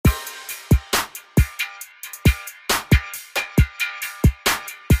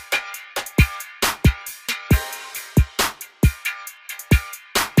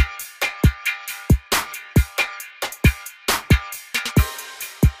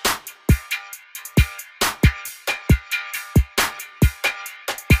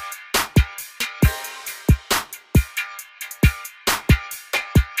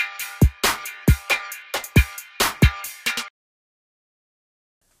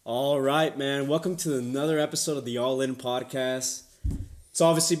All right, man. Welcome to another episode of the All In Podcast. It's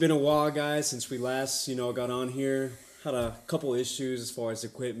obviously been a while, guys, since we last, got on here. Had a couple issues as far as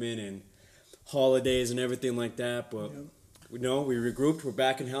equipment and holidays and everything like that, but we regrouped. We're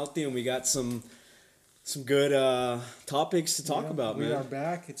back and healthy, and we got some good topics to talk about, man. We are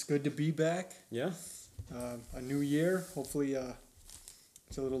back. It's good to be back. Yeah. A new year. Hopefully,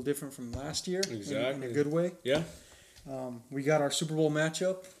 it's a little different from last year. Exactly. In a good way. Yeah. We got our Super Bowl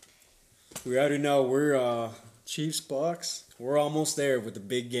matchup. We already know we're Chiefs, Bucks. We're almost there with the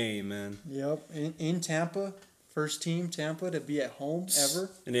big game, man. Yep. In Tampa. First team Tampa to be at home ever.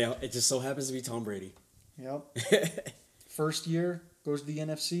 And it just so happens to be Tom Brady. Yep. First year goes to the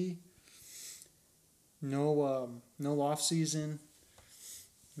NFC. No off season.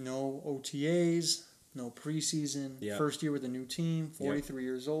 No OTAs. No preseason. Yeah. First year with a new team. 43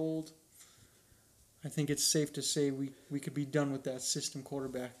 years old. I think it's safe to say we could be done with that system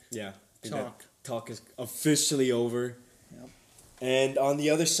quarterback talk is officially over. Yep. And on the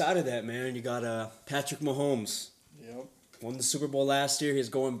other side of that, man, you got Patrick Mahomes. Yep. Won the Super Bowl last year. He's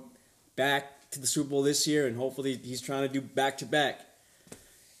going back to the Super Bowl this year, and hopefully he's trying to do back-to-back.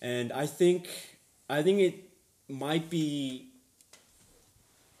 And I think it might be,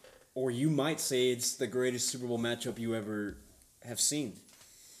 or you might say it's the greatest Super Bowl matchup you ever have seen.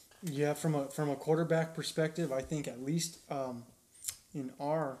 Yeah, from a quarterback perspective, I think at least in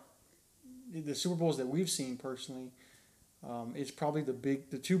the Super Bowls that we've seen personally, it's probably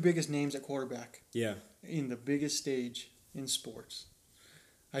the two biggest names at quarterback. Yeah. In the biggest stage in sports.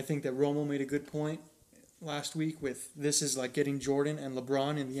 I think that Romo made a good point last week with this is like getting Jordan and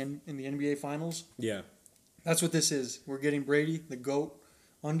LeBron in the NBA Finals. Yeah. That's what this is. We're getting Brady, the GOAT,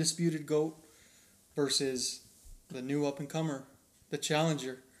 undisputed GOAT, versus the new up-and-comer, the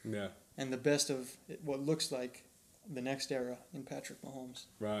challenger. Yeah. And the best of what looks like the next era in Patrick Mahomes.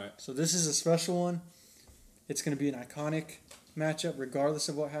 Right. So this is a special one. It's going to be an iconic matchup regardless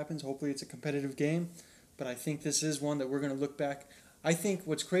of what happens. Hopefully it's a competitive game. But I think this is one that we're going to look back. I think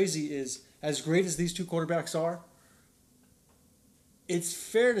what's crazy is, as great as these two quarterbacks are, it's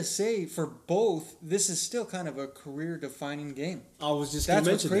fair to say for both, this is still kind of a career-defining game. I was just going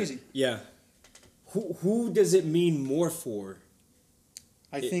to mention what's crazy. That. Yeah. Who does it mean more for?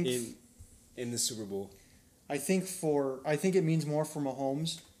 I think in the Super Bowl. I think it means more for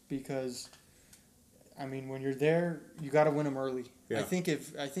Mahomes because, I mean, when you're there, you got to win them early. Yeah. I think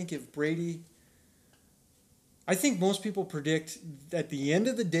if Brady, I think most people predict at the end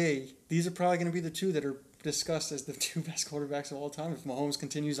of the day, these are probably going to be the two that are discussed as the two best quarterbacks of all time if Mahomes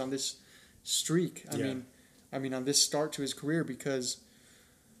continues on this streak. I mean on this start to his career because,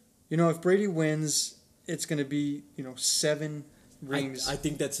 if Brady wins, it's going to be 7 rings. I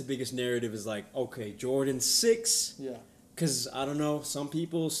think that's the biggest narrative is like, okay, Jordan 6. Yeah. Because, I don't know, some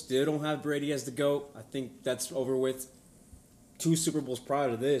people still don't have Brady as the GOAT. I think that's over with 2 Super Bowls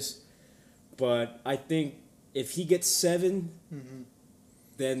prior to this. But I think if he gets 7,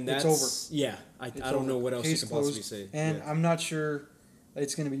 then that's... It's over. Yeah. I don't know what else you can possibly say. And I'm not sure...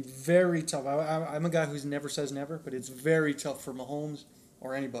 It's going to be very tough. I'm a guy who never says never, but it's very tough for Mahomes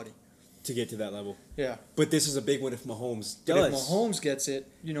or anybody. To get to that level. Yeah. But this is a big one if Mahomes does. But if Mahomes gets it,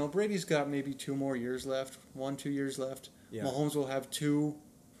 Brady's got maybe 2 more years left, 2 years left. Yeah. Mahomes will have 2.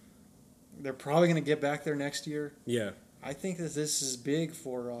 They're probably going to get back there next year. Yeah. I think that this is big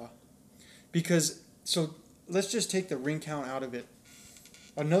for, because, so let's just take the ring count out of it.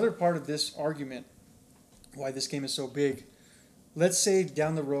 Another part of this argument, why this game is so big, let's say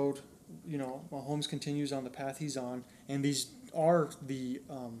down the road, Mahomes continues on the path he's on, and these are the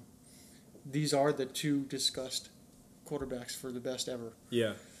 2 discussed quarterbacks for the best ever.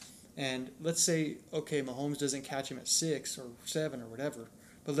 Yeah. And let's say, okay, Mahomes doesn't catch him at 6 or 7 or whatever.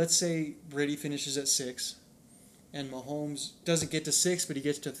 But let's say Brady finishes at 6 and Mahomes doesn't get to 6, but he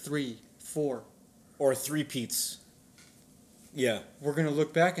gets to 3, 4. Or 3-peats. Yeah. We're going to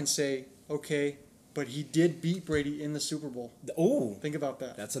look back and say, okay, but he did beat Brady in the Super Bowl. Oh. Think about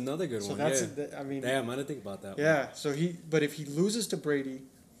that. That's another good one. That's, yeah. I mean. Damn, I didn't think about that one. Yeah, but if he loses to Brady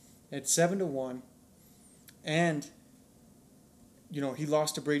at 7-1, and he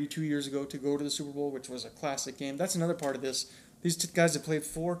lost to Brady 2 years ago to go to the Super Bowl, which was a classic game. That's another part of this. These 2 guys have played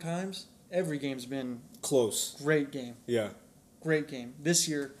 4 times. Every game's been close. Great game. Yeah. Great game. This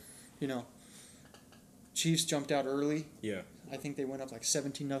year, Chiefs jumped out early. Yeah. I think they went up like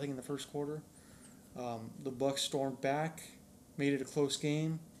 17-0 in the first quarter. The Bucks stormed back, made it a close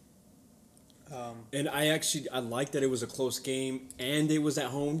game. And I like that it was a close game and it was at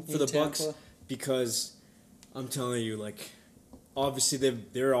home for the Bucks because I'm telling you, like, obviously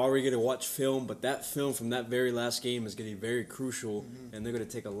they're already going to watch film, but that film from that very last game is going to be very crucial, and they're going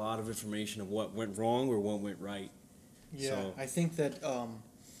to take a lot of information of what went wrong or what went right. Yeah, So, I think that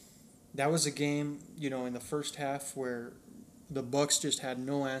that was a game, in the first half where the Bucks just had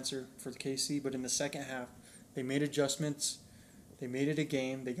no answer for the KC, but in the second half, they made adjustments. They made it a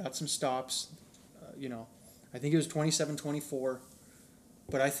game. They got some stops. I think it was 27-24,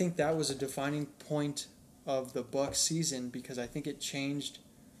 but I think that was a defining point of the Bucks season because I think it changed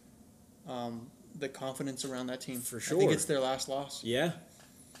the confidence around that team. For sure. I think it's their last loss. Yeah.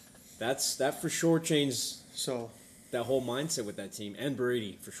 That for sure changed that whole mindset with that team and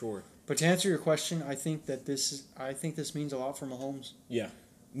Brady for sure. But to answer your question, I think this means a lot for Mahomes. Yeah.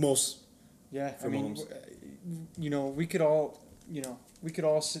 Yeah, for Mahomes. We could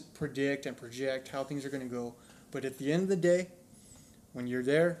all predict and project how things are going to go, but at the end of the day, when you're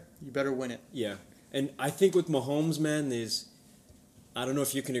there, you better win it. Yeah. And I think with Mahomes, man, I don't know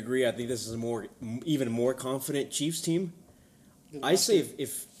if you can agree. I think this is even more confident Chiefs team. I say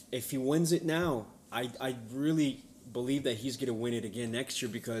if he wins it now, I really believe that he's going to win it again next year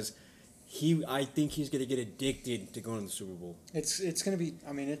because I think he's going to get addicted to going to the Super Bowl. It's going to be.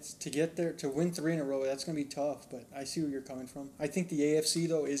 I mean, it's to get there to win 3 in a row. That's going to be tough. But I see where you're coming from. I think the AFC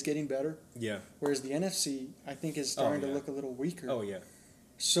though is getting better. Yeah. Whereas the NFC, I think, is starting to look a little weaker. Oh yeah.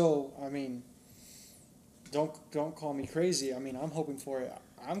 So I mean, don't call me crazy. I mean, I'm hoping for it.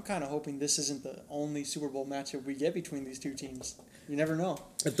 I'm kind of hoping this isn't the only Super Bowl matchup we get between these two teams. You never know.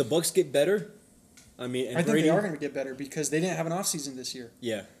 If the Bucks get better, I mean, I think they are going to get better because they didn't have an offseason this year.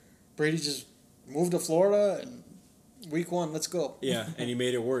 Yeah. Brady just moved to Florida and week 1, let's go. Yeah, and he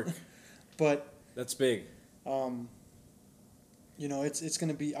made it work. But that's big. It's going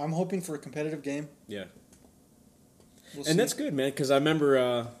to be. I'm hoping for a competitive game. Yeah. We'll and see. that's good, man, because I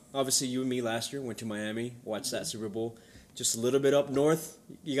remember, obviously, you and me last year went to Miami, watched that Super Bowl. Just a little bit up north,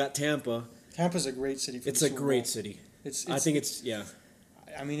 you got Tampa. Tampa's a great city for the Super Bowl. It's a great city. I think it's.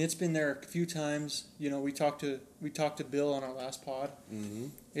 I mean, it's been there a few times. We talked to Bill on our last pod. Mm-hmm.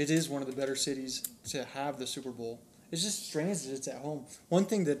 It is one of the better cities to have the Super Bowl. It's just strange that it's at home. One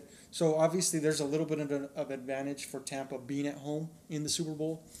thing so obviously there's a little bit of advantage for Tampa being at home in the Super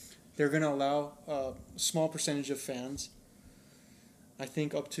Bowl. They're going to allow a small percentage of fans. I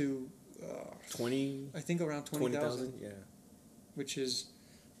think up to 20. I think around 20,000. Yeah. Which is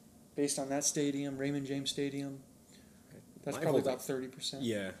based on that stadium, Raymond James Stadium. That's probably about 30%.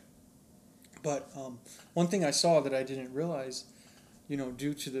 Yeah. But one thing I saw that I didn't realize,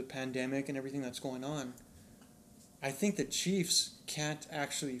 due to the pandemic and everything that's going on, I think the Chiefs can't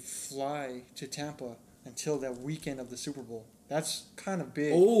actually fly to Tampa until that weekend of the Super Bowl. That's kind of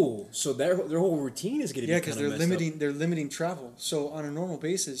big. Oh, so their whole routine is going to be because they're limiting travel. So on a normal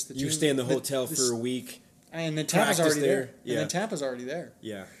basis, you stay in the hotel for a week, and then Tampa's already there. Yeah. And then Tampa's already there.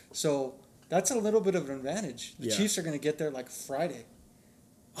 Yeah. So that's a little bit of an advantage. The Chiefs are going to get there like Friday.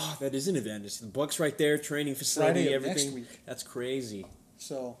 Oh, that is an advantage. The Bucks right there, training facility, Friday everything. Next week. That's crazy.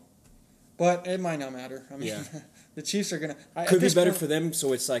 So, but it might not matter. I mean, the Chiefs are going to... Could be better for them,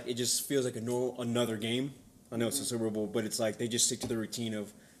 so it's like, it just feels like another game. I know it's a Super Bowl, but it's like they just stick to the routine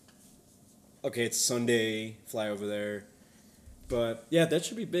of, okay, it's Sunday, fly over there. But, yeah, that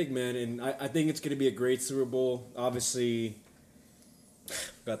should be big, man. And I think it's going to be a great Super Bowl. Obviously,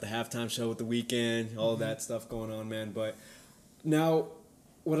 got the halftime show with The Weeknd, all that stuff going on, man. But now,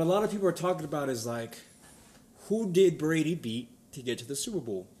 what a lot of people are talking about is, like, who did Brady beat to get to the Super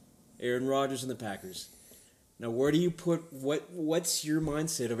Bowl? Aaron Rodgers and the Packers. Now, where do you put what's your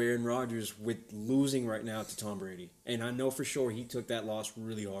mindset of Aaron Rodgers with losing right now to Tom Brady? And I know for sure he took that loss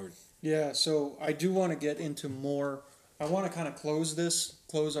really hard. Yeah, so I do want to get into more. I want to kind of close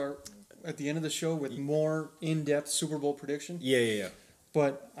our at the end of the show with more in-depth Super Bowl prediction. Yeah.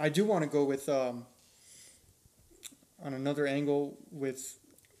 But I do want to go with on another angle with,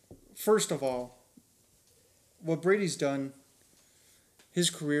 first of all, what Brady's done, his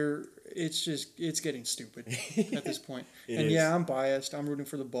career, it's getting stupid at this point. Yeah, I'm biased. I'm rooting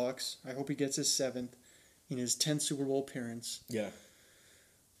for the Bucks. I hope he gets his 7th in his 10th Super Bowl appearance. Yeah.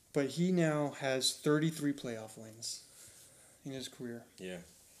 But he now has 33 playoff wins in his career. Yeah.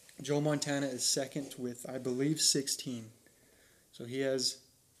 Joe Montana is second with, I believe, 16. So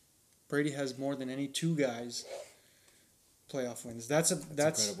Brady has more than any 2 guys playoff wins. That's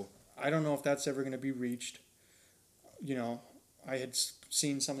incredible. I don't know if that's ever going to be reached. I had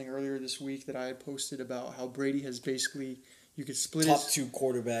seen something earlier this week that I had posted about how Brady has basically, you could split top 2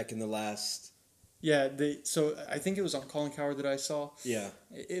 quarterback in the last. Yeah, so I think it was on Colin Cowherd that I saw. Yeah.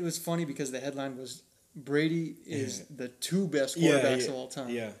 It was funny because the headline was Brady is the 2 best quarterbacks of all time.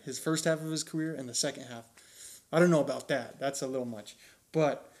 Yeah. His first half of his career and the second half. I don't know about that. That's a little much.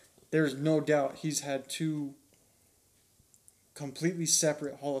 But there's no doubt he's had two completely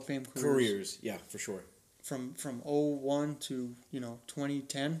separate Hall of Fame careers. Yeah, for sure. From 01 to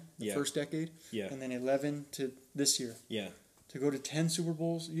 2010, the first decade, and then 11 to this year. Yeah. To go to 10 Super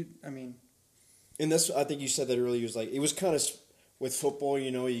Bowls, and that's, I think you said that earlier. It was kind of with football.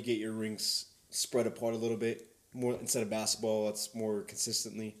 You get your rings spread apart a little bit more instead of basketball. It's more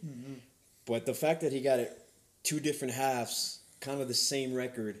consistently. Mm-hmm. But the fact that he got it 2 different halves, kind of the same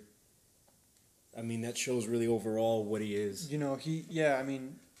record. I mean, that shows really overall what he is.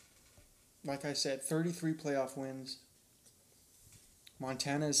 Like I said, 33 playoff wins.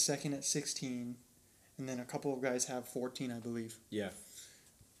 Montana is second at 16, and then a couple of guys have 14, I believe. Yeah.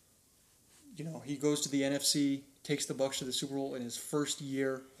 He goes to the NFC, takes the Bucs to the Super Bowl in his first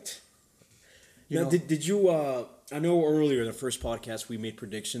year. Did you? I know earlier the first podcast we made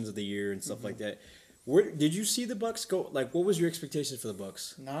predictions of the year and stuff like that. Did you see the Bucs go? Like, what was your expectations for the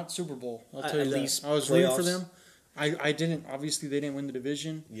Bucs? Not Super Bowl. I'll tell you that. Least I was playoffs. rooting for them. I didn't. Obviously, they didn't win the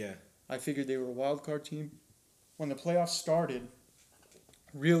division. Yeah. I figured they were a wild card team. When the playoffs started,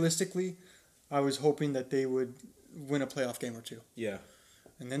 realistically, I was hoping that they would win a playoff game or two. Yeah.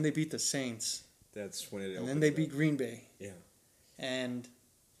 And then they beat the Saints. That's when it. And then they beat Green Bay. Yeah. And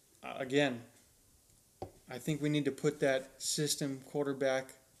again, I think we need to put that system quarterback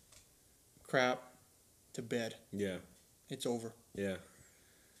crap to bed. Yeah. It's over. Yeah.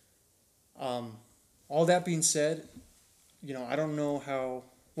 All that being said, I don't know how.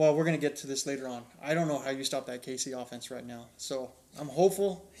 Well, we're going to get to this later on. I don't know how you stop that KC offense right now. So I'm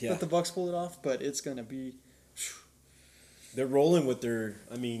hopeful that the Bucs pull it off, but it's going to be. They're rolling with their.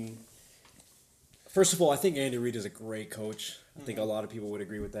 First of all, I think Andy Reid is a great coach. I think a lot of people would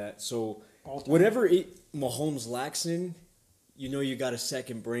agree with that. So whatever Mahomes lacks in, you got a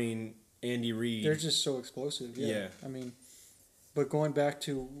second brain, Andy Reid. They're just so explosive. Yeah. But going back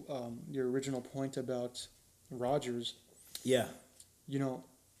to your original point about Rodgers. Yeah.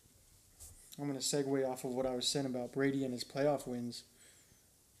 I'm going to segue off of what I was saying about Brady and his playoff wins.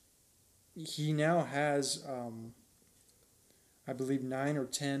 He now has, I believe, 9 or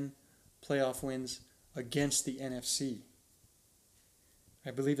 10 playoff wins against the NFC.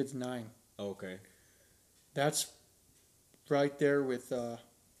 I believe it's 9. Okay. That's right there with,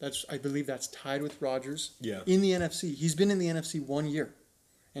 I believe that's tied with Rodgers. Yeah. In the NFC. He's been in the NFC 1 year.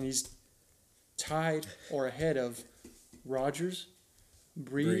 And he's tied or ahead of Rodgers,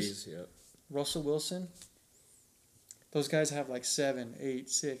 Breeze, Russell Wilson. Those guys have like 7, 8,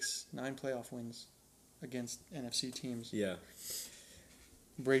 6, 9 playoff wins against NFC teams. Yeah.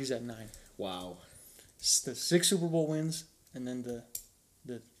 Brady's at 9. Wow. The 6 Super Bowl wins and then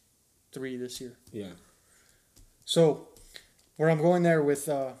the 3 this year. Yeah. So, where I'm going there with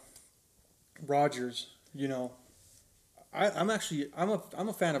Rodgers, I'm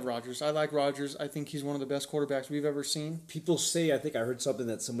a fan of Rodgers. I like Rodgers. I think he's one of the best quarterbacks we've ever seen. People say, I think I heard something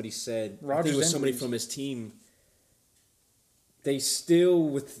that somebody said, Rodgers, I think it was somebody from his team, they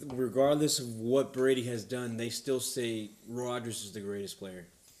still, regardless of what Brady has done, they still say Rodgers is the greatest player.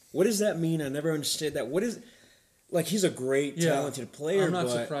 What does that mean? I never understood that. He's a great, talented player. I'm not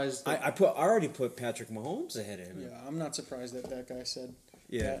surprised. I already put Patrick Mahomes ahead of him. Yeah, I'm not surprised that guy said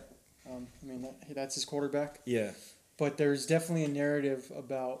that. That's his quarterback. Yeah. But there's definitely a narrative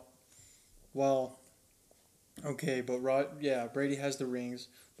about, Brady has the rings,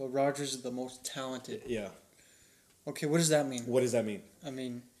 but Rodgers is the most talented. Yeah. Okay, what does that mean? What does that mean? I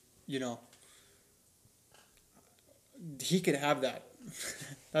mean, he could have that.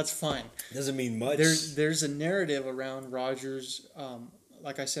 That's fine. Doesn't mean much. There's a narrative around Rodgers.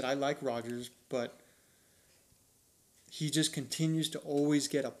 Like I said, I like Rodgers, but he just continues to always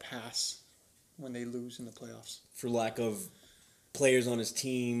get a pass when they lose in the playoffs. For lack of players on his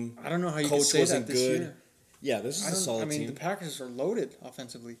team. I don't know how you could say that this year. Yeah, this is a solid team. The Packers are loaded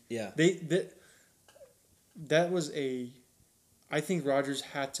offensively. Yeah. That was I think Rodgers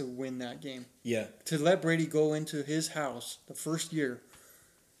had to win that game. Yeah. To let Brady go into his house the first year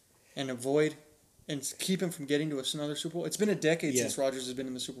and avoid and keep him from getting to another Super Bowl. It's been a decade since Rodgers has been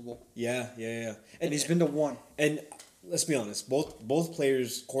in the Super Bowl. Yeah. And he's been to 1. And let's be honest, both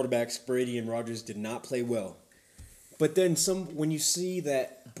players, quarterbacks, Brady and Rodgers, did not play well. But then when you see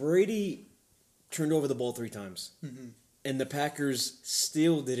that Brady turned over the ball 3 times, and the Packers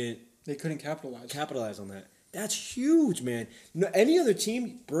still didn't. They couldn't capitalize on that. That's huge, man. No, any other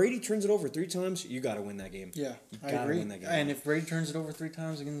team, Brady turns it over 3 times, you got to win that game. Yeah, I agree. Win that game. And if Brady turns it over 3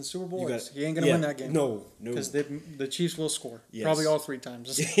 times against the Super Bowl, he ain't going to win that game. No. Because the Chiefs will score. Yes. Probably all 3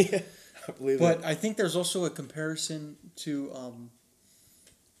 times. Yeah, I believe but I think there's also a comparison to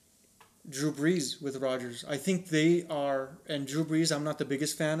Drew Brees with Rodgers. I think they are, and Drew Brees I'm not the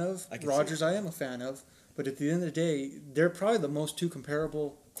biggest fan of. Rodgers I am a fan of. But at the end of the day, they're probably the most two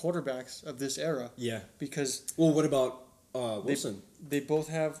comparable quarterbacks of this era. Yeah. Because... Well, what about Wilson? They both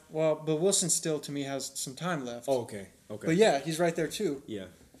have... Well, but Wilson still, to me, has some time left. Oh, okay. Okay. But yeah, he's right there too. Yeah.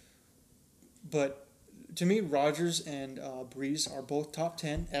 But to me, Rodgers and Brees are both top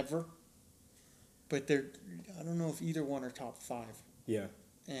 10 ever. But they're... I don't know if either one are top 5. Yeah.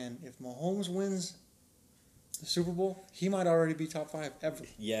 And if Mahomes wins the Super Bowl, he might already be top 5 ever.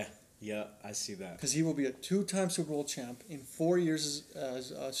 Yeah. Yeah, I see that. Because he will be a 2-time Super Bowl champ in 4 years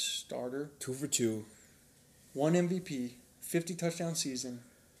as a starter. 2 for 2. 1 MVP, 50 touchdown season.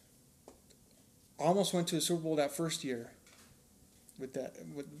 Almost went to a Super Bowl that first year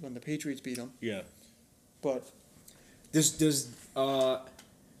when the Patriots beat him. Yeah. But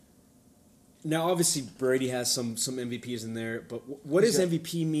now obviously Brady has some MVPs in there, but what does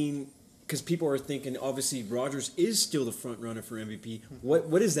MVP mean? Because people are thinking, obviously, Rodgers is still the front runner for MVP.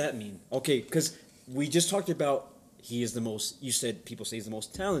 What does that mean? Okay, because we just talked about he is the most. You said people say he's the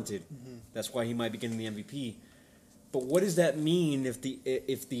most talented. Mm-hmm. That's why he might be getting the MVP. But what does that mean if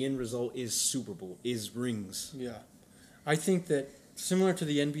the end result is Super Bowl, is rings? Yeah, I think that similar to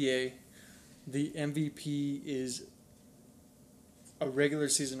the NBA, the MVP is a regular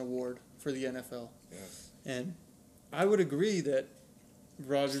season award for the NFL. Yeah. And I would agree that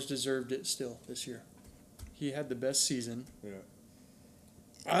Rodgers deserved it still this year. He had the best season. Yeah.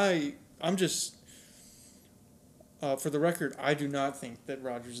 I'm just for the record, I do not think that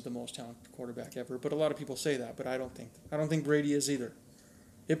Rodgers is the most talented quarterback ever, but a lot of people say that, but I don't think Brady is either.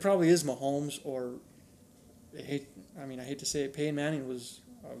 It probably is Mahomes or I hate to say it, Peyton Manning was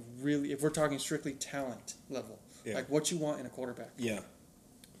really, if we're talking strictly talent level, like what you want in a quarterback. Yeah.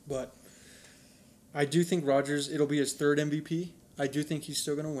 But I do think Rodgers, it'll be his 3rd MVP. I do think he's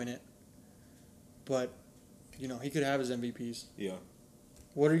still going to win it. But, he could have his MVPs. Yeah.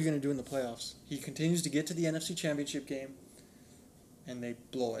 What are you going to do in the playoffs? He continues to get to the NFC Championship game, and they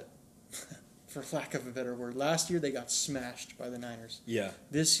blow it, for lack of a better word. Last year, they got smashed by the Niners. Yeah.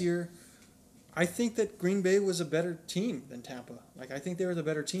 This year, I think that Green Bay was a better team than Tampa. I think they were the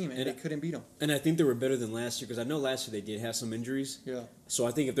better team, and they couldn't beat them. And I think they were better than last year, because I know last year they did have some injuries. Yeah. So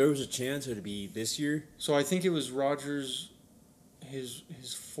I think if there was a chance, it would be this year. So I think it was Rodgers' his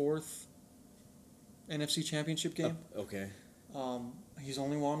 4th NFC Championship game. Okay. He's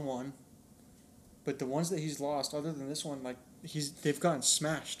only won 1, but the ones that he's lost, other than this one, they've gotten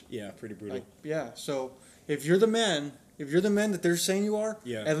smashed. Yeah, pretty brutal. So if you're the man that they're saying you are,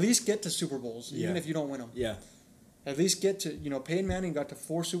 yeah, at least get to Super Bowls, even if you don't win them. Yeah. At least get to, Peyton Manning got to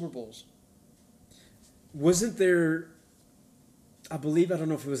 4 Super Bowls. Wasn't there? I believe, I don't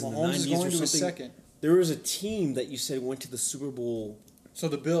know if it was in the 90s is going or to something. his 2nd. There was a team that you said went to the Super Bowl. So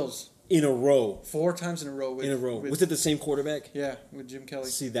the Bills. In a row. 4 times in a row. Was it the same quarterback? Yeah, with Jim Kelly.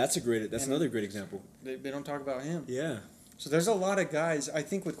 See, that's another great example. They don't talk about him. Yeah. So there's a lot of guys. I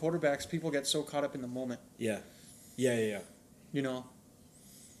think with quarterbacks, people get so caught up in the moment. Yeah.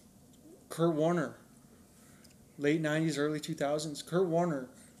 Kurt Warner, late 90s, early 2000s. Kurt Warner,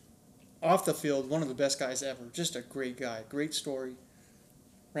 off the field, one of the best guys ever. Just a great guy. Great story.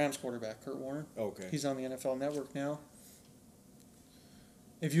 Rams quarterback, Kurt Warner. Okay. He's on the NFL Network now.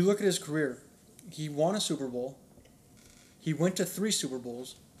 If you look at his career, he won a Super Bowl. He went to 3 Super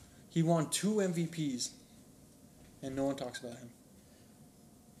Bowls. He won 2 MVPs. And no one talks about him.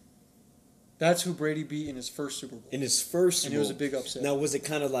 That's who Brady beat in his first Super Bowl. In his first Super Bowl. And it was a big upset. Now, was it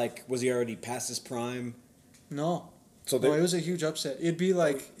kind of like, was he already past his prime? No. No, it was a huge upset. It would be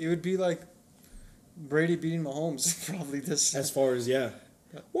like Brady beating Mahomes probably this. As far as, yeah.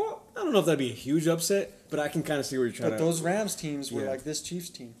 Well, I don't know if that'd be a huge upset, but I can kind of see where you're trying to... But those Rams teams were like this Chiefs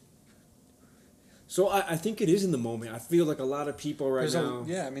team. So I think it is in the moment. I feel like a lot of people now...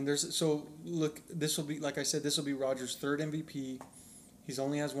 Look, this will be, like I said, this will be Rodgers' 3rd MVP. He's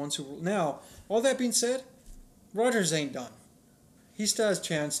only has 1 Super Bowl. Now, all that being said, Rodgers ain't done. He still has a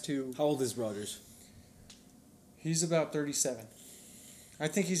chance to... How old is Rodgers? He's about 37. I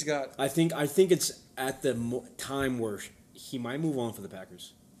think he's got... I think it's at the time where he might move on for the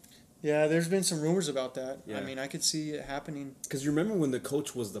Packers. Yeah, there's been some rumors about that. Yeah. I mean, I could see it happening. Because you remember when the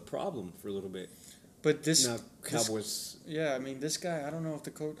coach was the problem for a little bit. But this... Now, Cowboys... this guy, I don't know if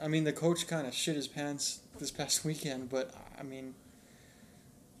the coach... I mean, the coach kind of shit his pants this past weekend, but, I mean...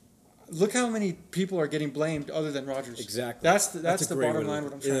 Look how many people are getting blamed other than Rodgers. Exactly. That's the bottom line,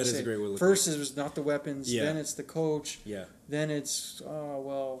 what I'm trying to say. That is a great way to look First, it was not the weapons. Yeah. Then it's the coach. Yeah. Then it's,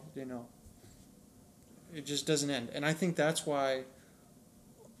 it just doesn't end. And I think that's why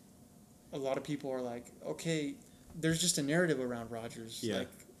a lot of people are like, okay, there's just a narrative around Rodgers. Yeah.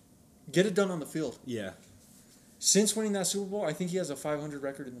 Get it done on the field. Yeah. Since winning that Super Bowl, I think he has a 500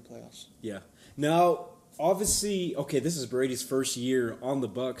 record in the playoffs. Yeah. Now, obviously, okay, this is Brady's first year on the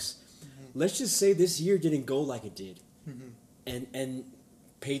Bucs. Let's just say this year didn't go like it did. And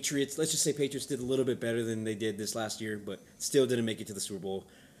Patriots, let's just say Patriots did a little bit better than they did this last year, but still didn't make it to the Super Bowl.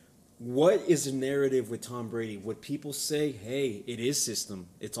 What is the narrative with Tom Brady? Would people say, hey, it is system.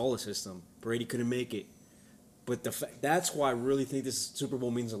 It's all a system. Brady couldn't make it. But that's why I really think this Super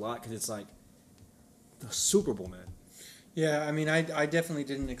Bowl means a lot, because it's like the Super Bowl, man. Yeah, I mean, I definitely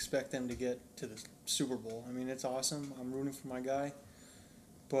didn't expect them to get to the Super Bowl. I mean, it's awesome. I'm rooting for my guy.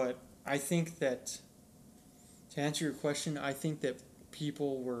 But I think that, to answer your question, I think that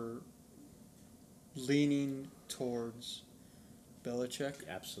people were leaning towards Belichick.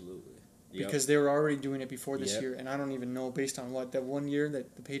 Absolutely. Because they were already doing it before this Yep. year, and I don't even know based on what that one year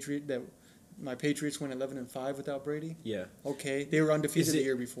that my Patriots went 11-5 without Brady. Yeah. Okay, they were undefeated the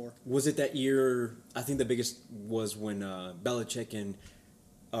year before. Was it that year? I think the biggest was when Belichick and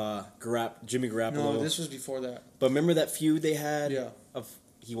Jimmy Garoppolo. No, this was before that. But remember that feud they had? Yeah.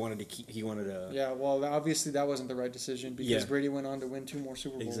 He wanted to keep. He wanted to. Yeah, well, obviously that wasn't the right decision because Brady went on to win 2 more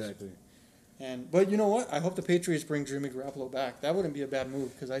Super Bowls. Exactly. But you know what? I hope the Patriots bring Jimmy Garoppolo back. That wouldn't be a bad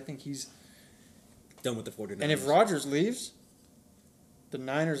move because I think he's done with the 49ers. And if Rodgers leaves, the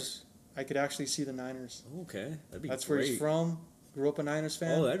Niners, I could actually see the Niners. Okay, that'd be That's great. where he's from. Grew up a Niners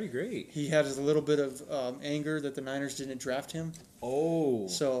fan. Oh, that'd be great. He has a little bit of anger that the Niners didn't draft him. Oh.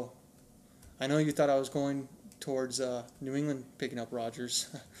 So, I know you thought I was going towards New England picking up Rodgers.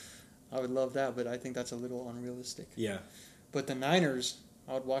 I would love that, but I think that's a little unrealistic. Yeah. But the Niners,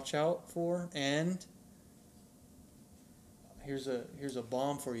 I would watch out for, and here's a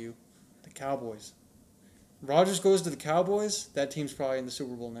bomb for you, the Cowboys. Rodgers goes to the Cowboys, that team's probably in the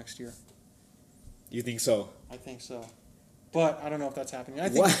Super Bowl next year. You think so? I think so. But I don't know if that's happening. I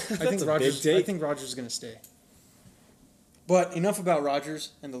What? think Rodgers is going to stay. But enough about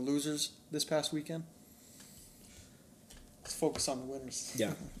Rodgers and the losers this past weekend. Let's focus on the winners.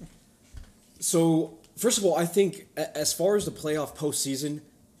 Yeah. So, first of all, I think as far as the playoff postseason,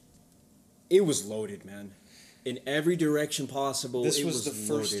 it was loaded, man. In every direction possible, This it was the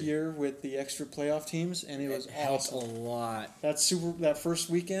first loaded. year with the extra playoff teams, and it was helped awesome. a lot. That first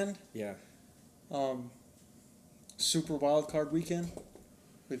weekend, Yeah. super wild card weekend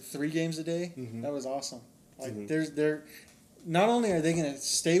with 3 games a day. Mm-hmm. That was awesome. Like they're not only are they going to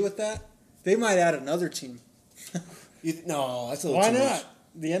stay with that, they might add another team. No, that's a little Why too not? much.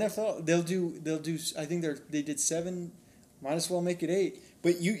 The NFL they'll do. I think they did 7. Might as well make it 8.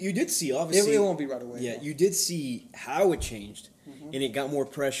 But you did see, obviously. It won't be right away. Yeah, no. you did see how it changed. And it got more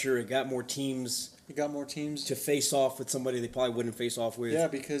pressure. It got more teams. You got more teams to face off with somebody they probably wouldn't face off with. Yeah,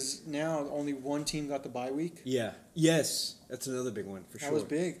 because now only one team got the bye week. Yeah. Yes. That's another big one, for sure. That was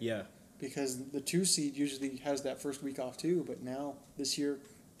big. Yeah. Because the 2 seed usually has that first week off too, but now, this year,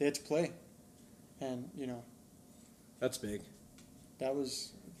 they had to play. And, That's big.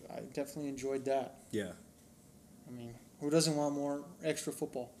 I definitely enjoyed that. Yeah. I mean, who doesn't want more extra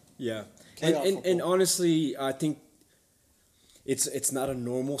football? Yeah. Playoff And honestly, I think it's not a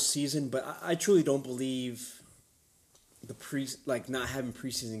normal season, but I truly don't believe not having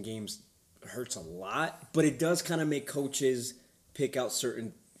preseason games hurts a lot, but it does kind of make coaches pick out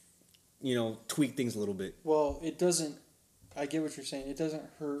certain, tweak things a little bit. Well, it doesn't. I get what you're saying. It doesn't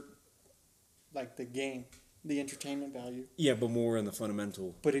hurt like the game, the entertainment value. Yeah, but more in the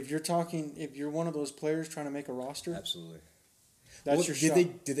fundamental. But if you're one of those players trying to make a roster, Absolutely. That's your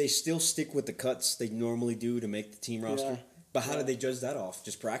shot. Did they still stick with the cuts they normally do to make the team roster? Yeah. But how did they judge that off?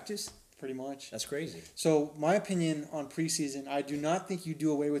 Just practice? Pretty much. That's crazy. So my opinion on preseason, I do not think you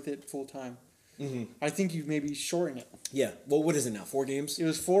do away with it full time. Mm-hmm. I think you maybe shorten it. Yeah. Well, what is it now? 4 games? It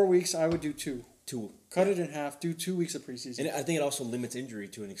was 4 weeks. I would do 2. 2. Cut it in half. Do 2 weeks of preseason. And I think it also limits injury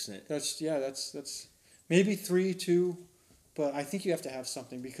to an extent. That's maybe 3, 2, but I think you have to have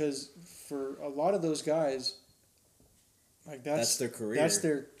something because for a lot of those guys, like that's their career. That's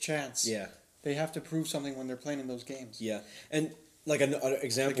their chance. Yeah. They have to prove something when they're playing in those games. Yeah. And like an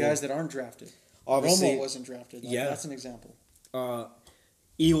example. The guys that aren't drafted. Obviously, Romo wasn't drafted. Yeah. That's an example.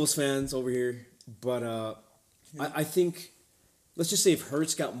 Eagles fans over here, but I think, let's just say if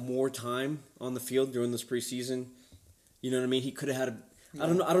Hurts got more time on the field during this preseason, you know what I mean? He could have had I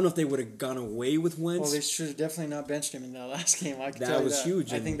don't know if they would have gone away with Wentz. Well, they should have definitely not benched him in that last game. I can tell you that was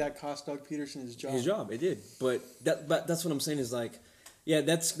huge. I think that cost Doug Peterson his job. His job, it did. But that's what I'm saying is like, yeah,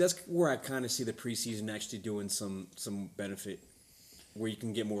 that's where I kind of see the preseason actually doing some benefit, where you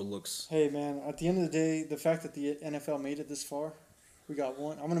can get more looks. Hey man, at the end of the day, the fact that the NFL made it this far, we got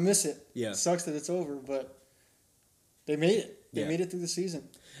one. I'm gonna miss it. Yeah, It sucks that it's over, but They made it. They made it through the season.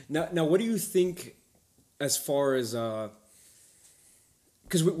 Now, what do you think as far as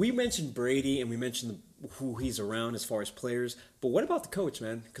because we mentioned Brady and we mentioned who he's around as far as players, but what about the coach,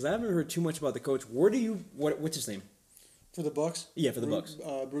 man? Because I haven't heard too much about the coach. What's his name? For the Bucks? Yeah, for the Bucks.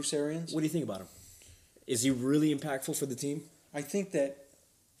 Bruce Arians. What do you think about him? Is he really impactful for the team? I think that...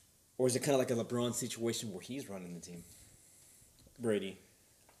 Or is it kind of like a LeBron situation where he's running the team? Brady.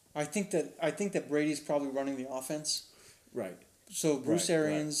 I think that Brady's probably running the offense. Right. So Bruce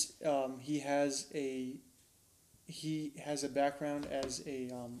Arians, he has a background as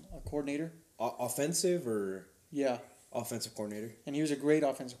a coordinator. Offensive or yeah, offensive coordinator, and he was a great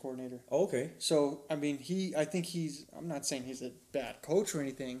offensive coordinator. Oh, okay. So I mean, I'm not saying he's a bad coach or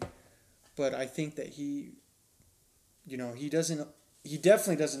anything, but I think that he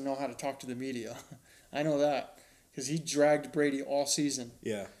definitely doesn't know how to talk to the media. I know that because he dragged Brady all season.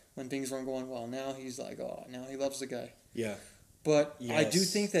 Yeah. When things weren't going well, now he's like, now he loves the guy. Yeah. But yes. I do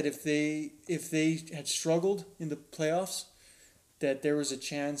think that if they had struggled in the playoffs, that there was a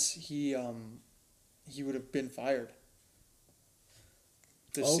chance he would have been fired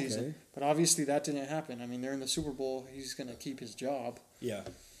this season. But obviously that didn't happen. I mean, they're in the Super Bowl. He's going to keep his job. Yeah.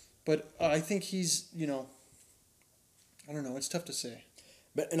 But I think he's, I don't know. It's tough to say.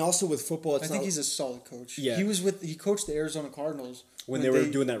 And also with football, I think he's a solid coach. Yeah. He coached the Arizona Cardinals. When they were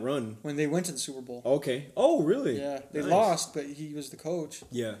doing that run. When they went to the Super Bowl. Okay. Oh, really? Yeah. They lost, but he was the coach.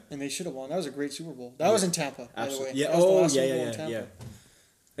 Yeah. And they should have won. That was a great Super Bowl. That was in Tampa, by the way. Yeah. That was the last Super Bowl in Tampa.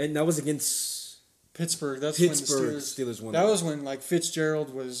 Yeah. And that was against... Pittsburgh. That's Pittsburgh. When the Steelers won. That was when,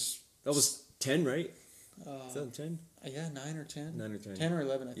 Fitzgerald was... That was 10, right? 10? Yeah, 9 or 10. 9 or 10. 10 or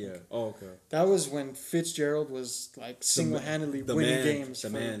 11, I think. Yeah. Oh, okay. That was when Fitzgerald was, single-handedly winning games.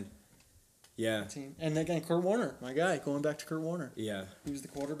 The man. Yeah. Team. And again, Kurt Warner, my guy, going back to Kurt Warner. Yeah. He was the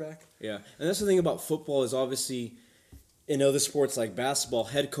quarterback. Yeah. And that's the thing about football is obviously in other sports like basketball,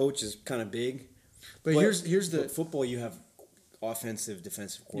 head coach is kind of big. But here's the... football, you have offensive,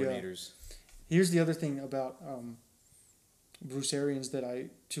 defensive coordinators. Yeah. Here's the other thing about Bruce Arians that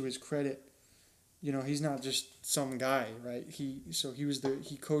to his credit, he's not just some guy, right? He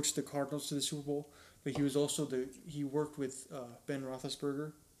coached the Cardinals to the Super Bowl, but he was also he worked with Ben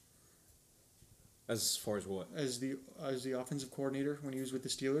Roethlisberger. As far as what? As the offensive coordinator when he was with the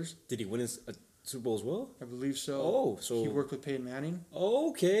Steelers. Did he win a Super Bowl as well? I believe so. Oh, so... He worked with Peyton Manning.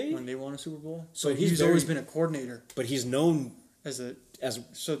 Okay. When they won a Super Bowl. So he's always been a coordinator. But he's known...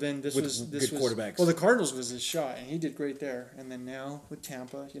 So then this was good quarterbacks. Well, the Cardinals was his shot, and he did great there. And then now with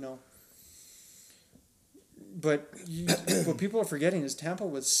Tampa, But what people are forgetting is Tampa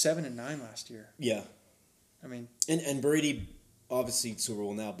was 7-9 last year. Yeah. I mean... And Brady, obviously Super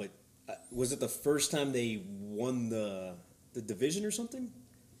Bowl now, but was it the first time they won the division or something?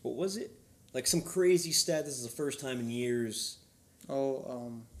 What was it? Like some crazy stat, this is the first time in years.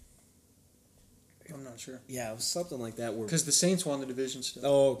 I'm not sure. Yeah, it was something like that. Because the Saints won the division still.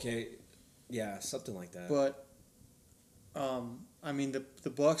 Oh, okay. Yeah, something like that. But, I mean, the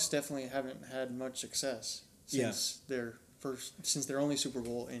Bucks definitely haven't had much success since their only Super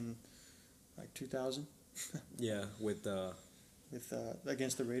Bowl in 2000. Yeah, with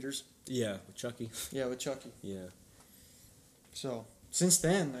against the Raiders. Yeah, with Chucky. Yeah, with Chucky. Yeah. So since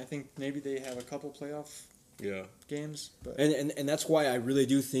then, I think maybe they have a couple playoff games. But and that's why I really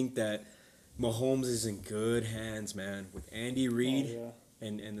do think that Mahomes is in good hands, man, with Andy Reid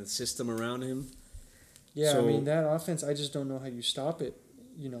and the system around him. Yeah, I mean, that offense, I just don't know how you stop it.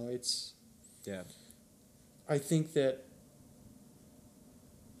 It's... Yeah. I think that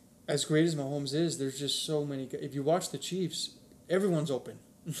as great as Mahomes is, there's just so many... If you watch the Chiefs, everyone's open.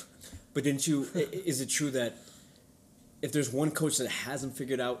 But is it true that if there's one coach that hasn't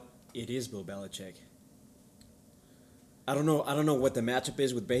figured out, it is Bill Belichick? I don't know what the matchup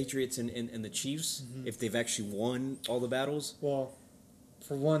is with Patriots and the Chiefs, if they've actually won all the battles. Well,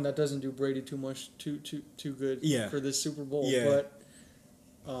 for one, that doesn't do Brady too good for this Super Bowl. Yeah. But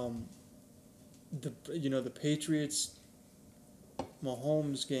the Patriots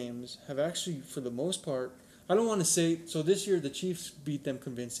Mahomes games have actually, for the most part, I don't want to say so this year the Chiefs beat them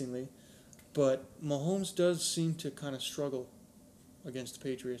convincingly, but Mahomes does seem to kind of struggle against the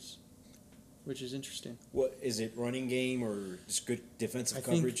Patriots, which is interesting. What is it, running game or just good defensive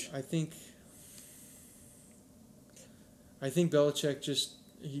coverage? I think Belichick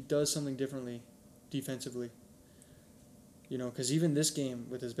he does something differently defensively. Because even this game,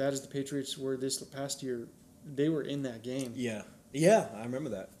 with as bad as the Patriots were this past year, they were in that game. Yeah. Yeah, I remember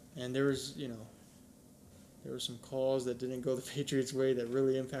that. And there was, there were some calls that didn't go the Patriots' way that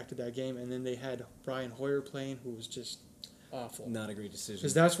really impacted that game. And then they had Brian Hoyer playing, who was just awful. Not a great decision.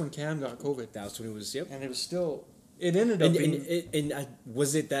 Because that's when Cam got COVID. That's when it was, yep. And it was still, it ended up being...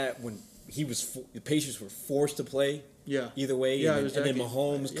 Was it that when the Patriots were forced to play? Yeah. Either way? Yeah, and then game.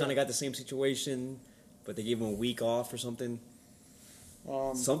 Mahomes kind of got the same situation, but they gave him a week off or something?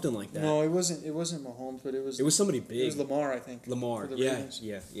 Something like that. No, it wasn't Mahomes, but it was somebody big. It was Lamar, I think. Lamar,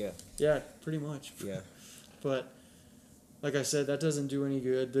 yeah, pretty much. Yeah. But like I said, that doesn't do any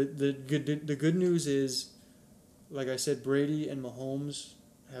good. The good news is, like I said, Brady and Mahomes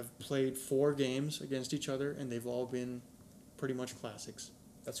have played 4 games against each other, and they've all been pretty much classics.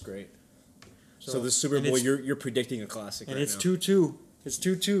 That's great. So the Super Bowl, you're predicting a classic, and right it's now. 2-2. It's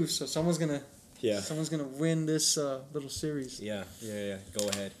 2-2. So someone's gonna win this little series. Yeah. Go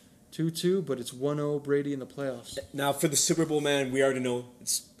ahead. 2-2, but it's 1-0 Brady in the playoffs. Now for the Super Bowl, man, we already know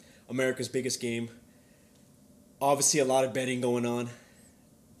it's America's biggest game. Obviously, a lot of betting going on.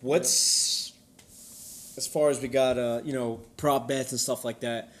 What's as far as we got, prop bets and stuff like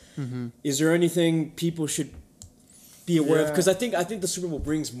that? Mm-hmm. Is there anything people should be aware of? Because I think the Super Bowl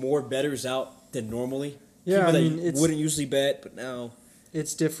brings more bettors out than normally. Yeah, People that wouldn't usually bet, but now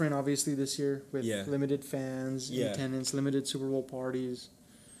it's different. Obviously, this year with Yeah. limited fans in attendance, limited Super Bowl parties.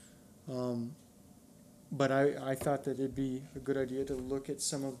 But I thought that it'd be a good idea to look at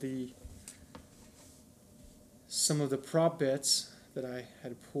some of the prop bets that I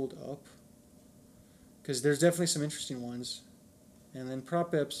had pulled up, because there's definitely some interesting ones. And then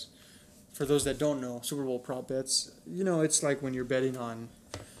prop bets, for those that don't know, Super Bowl prop bets, it's like when you're betting on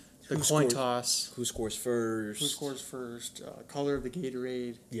the coin toss. Who scores first? Who scores first? Color of the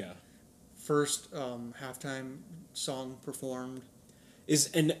Gatorade. Yeah. First halftime song performed.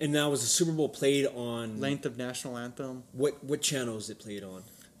 And now is the Super Bowl played on Length of national anthem. What channel is it played on?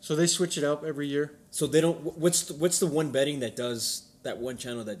 So they switch it up every year. So they don't. What's the one betting that does that one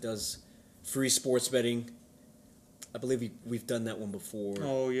channel that does free sports betting? I believe we've done that one before.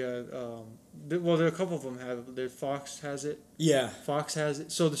 Oh yeah. There are a couple of them have. Fox has it. Yeah. Fox has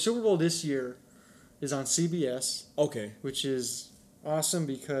it. So the Super Bowl this year is on CBS. Okay. Which is awesome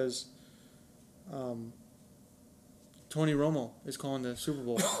because Tony Romo is calling the Super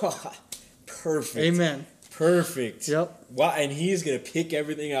Bowl. Perfect. Amen. Perfect. Yep. Wow, and he's gonna pick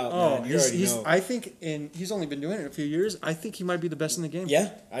everything out. Oh, man. You already know. I think, and he's only been doing it a few years. I think he might be the best in the game. Yeah,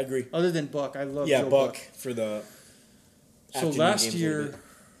 I agree. Other than Buck, I love. Yeah, Joe Buck for the. So last year,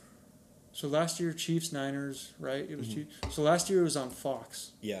 Chiefs Niners, right? It was Chiefs. So last year it was on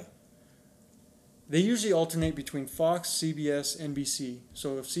Fox. Yeah. They usually alternate between Fox, CBS, NBC.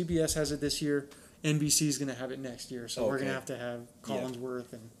 So if CBS has it this year, NBC is going to have it next year. So we're going to have Collinsworth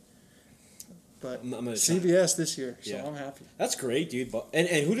But CBS this year, so I'm happy. That's great, dude. And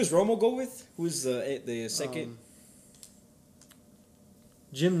who does Romo go with? Who's the second?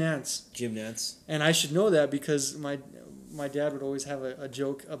 Jim Nantz. Jim Nantz. And I should know that because my dad would always have a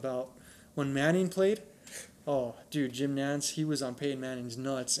joke about when Manning played. Oh, dude, Jim Nantz, he was on Peyton Manning's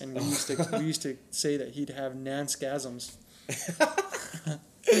nuts, and we used to say that he'd have Nantz-gasms.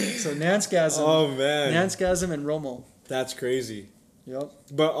 So Nantz-gasm. Oh man. Nantz-gasm and Romo. That's crazy. Yep.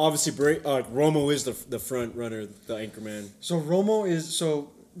 But obviously, Romo is the front runner, the anchor man. So Romo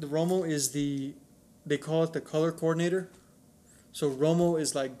is they call it the color coordinator. So Romo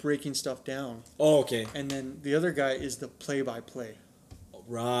is like breaking stuff down. Oh, okay. And then the other guy is the play-by-play.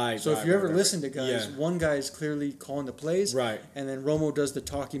 Right. So if you ever listen to guys, one guy is clearly calling the plays. Right. And then Romo does the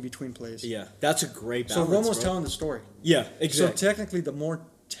talking between plays. Yeah, that's a great balance. So Romo's telling the story. Yeah, exactly. So technically, the more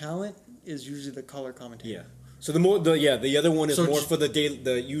talent is usually the color commentator. Yeah. So the other one is more for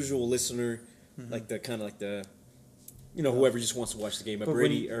the usual listener, like the kind of like the, whoever just wants to watch the game. But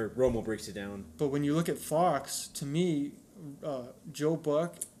Brady or Romo breaks it down. But when you look at Fox, to me, Joe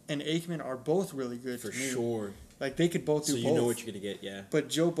Buck and Aikman are both really good. For sure. Like they could both do both. So you know what you're gonna get, yeah. But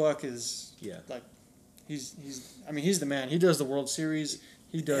Joe Buck is like he's the man. He does the World Series.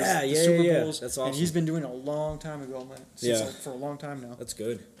 He does the Super Bowls. That's awesome. And he's been doing it a long time ago, man. For a long time now. That's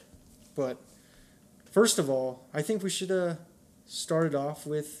good. But first of all, I think we should start it off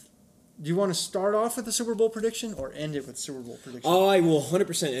with. Do you want to start off with the Super Bowl prediction or end it with Super Bowl prediction? Oh, I will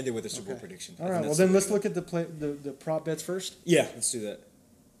 100% end it with a Super Bowl prediction. All right. Well, then let's look at the prop bets first. Yeah, let's do that.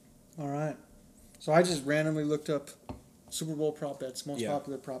 All right. So I just randomly looked up Super Bowl prop bets, most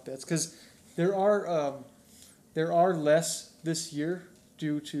popular prop bets, because there are less this year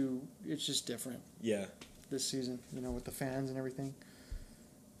due to it's just different. Yeah. This season, with the fans and everything.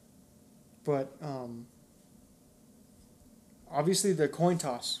 But obviously the coin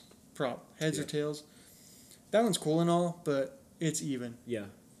toss prop, heads or tails, that one's cool and all, but it's even. Yeah.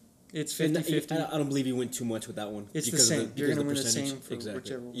 It's 50-50. I don't believe you went too much with that one. It's the same. You're going to win the same for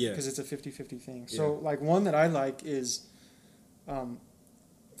whichever. Yeah. Because it's a 50-50 thing. So, one that I like is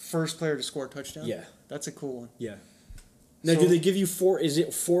first player to score a touchdown? Yeah. That's a cool one. Yeah. Now, So- do they give you 4? Is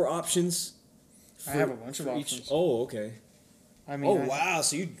it 4 options? I have a bunch of options. Oh, okay. I mean, wow.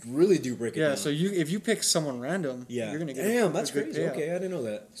 So you really do break it down. Yeah, so if you pick someone random, Yeah. you're gonna get that's a good crazy. payout. Okay, I didn't know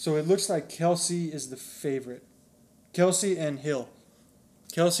that. So it looks like Kelsey is the favorite. Kelsey and Hill.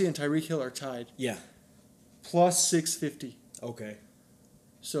 Kelsey and Tyreek Hill are tied. Yeah. Plus 650. Okay.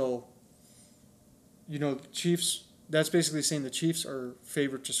 So, Chiefs, that's basically saying the Chiefs are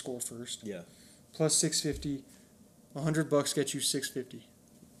favored to score first. Yeah. Plus 650. $100 gets you 650.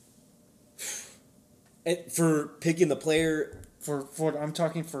 And for picking the player, For I'm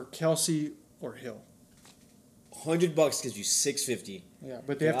talking for Kelsey or Hill. $100 gets you 650. Yeah,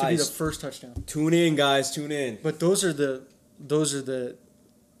 but they have to be the first touchdown. Tune in, guys. Tune in. But those are the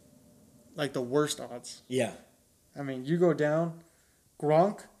like the worst odds. Yeah. I mean, you go down,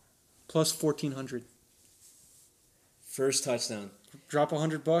 Gronk plus 1,400. First touchdown. Drop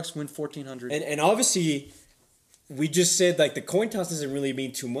 $100, win 1,400. And obviously, we just said like the coin toss doesn't really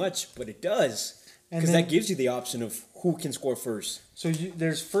mean too much, but it does because that gives you the option of who can score first. So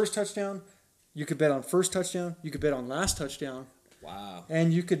there's first touchdown. You could bet on first touchdown. You could bet on last touchdown. Wow.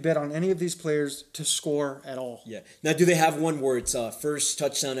 And you could bet on any of these players to score at all. Yeah. Now, do they have one where it's first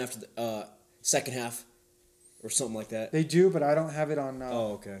touchdown after the second half, or something like that? They do, but I don't have it on.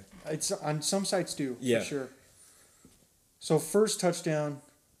 Oh, okay. It's on some sites do. Yeah. For sure. So first touchdown.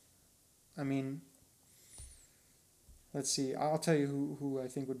 I mean, let's see. I'll tell you who I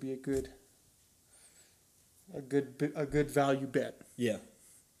think would be a good value bet. Yeah.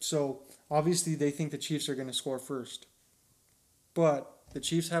 So obviously they think the Chiefs are going to score first, but the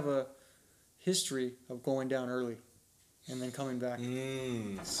Chiefs have a history of going down early and then coming back.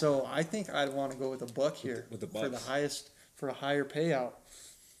 So I think I'd want to go with a buck here with the Bucks for a higher payout.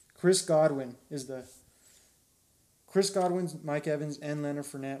 Chris Godwin, Mike Evans, and Leonard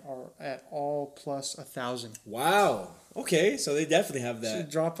Fournette are at all plus 1,000. Wow. Okay, so they definitely have So you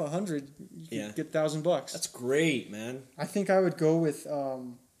that. drop 100, you can get $1,000. That's great, man. I think I would go with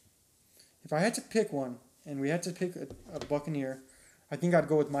if I had to pick one and we had to pick a Buccaneer, I think I'd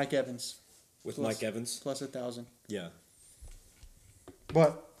go with Mike Evans. With Mike Evans? Plus 1,000. Yeah.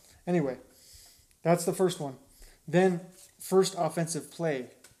 But anyway, that's the first one. Then first offensive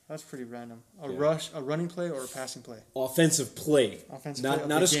play. That's pretty random. A running play or a passing play? Offensive play. Offensive not play.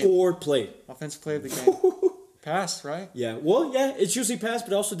 Not a scored play. Offensive play of the game. Pass, right? Yeah. Well, yeah, it's usually pass,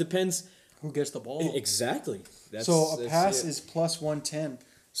 but it also depends who gets the ball. Exactly. So a pass is plus 110.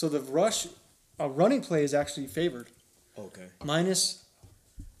 So a running play is actually favored. Okay.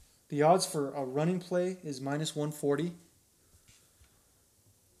 The odds for a running play is minus 140,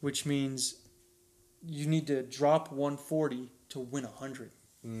 which means you need to drop 140 to win 100.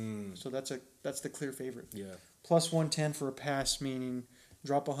 So that's the clear favorite. Yeah. Plus 110 for a pass, meaning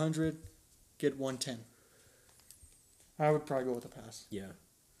drop 100, get 110. I would probably go with a pass. Yeah.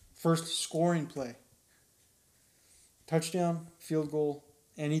 First scoring play. Touchdown, field goal,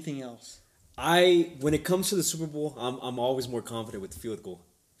 anything else. When it comes to the Super Bowl, I'm always more confident with the field goal.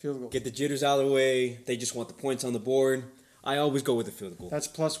 Field goal. Get the jitters out of the way. They just want the points on the board. I always go with the field goal. That's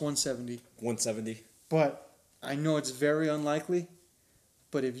plus 170. 170. But I know it's very unlikely.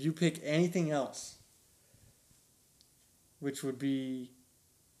 But if you pick anything else, which would be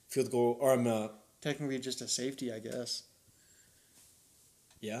Field goal, or technically just a safety, I guess.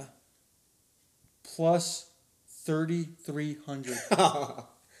 Yeah. Plus 3,300. But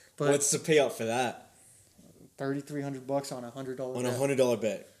what's the payout for that? $3,300 on a $100 On bet. a $100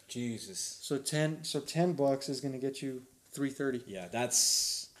 bet. Jesus. So $10 is going to get you $330. Yeah,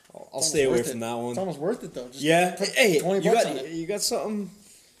 that's. I'll stay away from that one. It's almost worth it though. Just Yeah. Hey, $20 on it. you got something?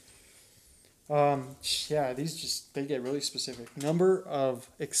 Yeah, they get really specific. Number of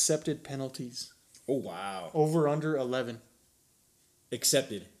accepted penalties. Oh wow. Over under 11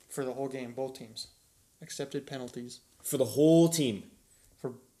 Accepted for the whole game, both teams. Accepted penalties for the whole team.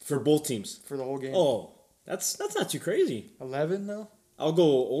 For both teams. for the whole game. Oh, that's not too crazy. 11 though? I'll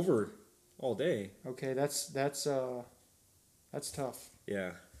go over all day. Okay, that's tough.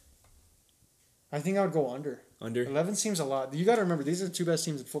 Yeah. I think I would go under. Under. 11 seems a lot. You got to remember these are the two best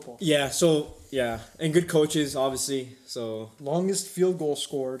teams in football. Yeah. So yeah, and good coaches, obviously. So Longest field goal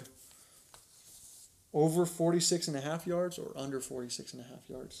scored. Over 46.5 yards or under 46.5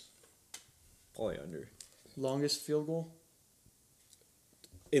 yards? probably under. Longest field goal?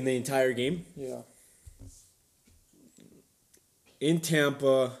 In the entire game Yeah. in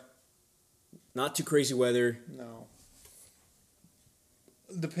Tampa. Not too crazy weather. No.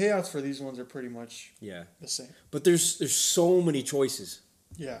 The payouts for these ones are pretty much Yeah. the same. But there's so many choices.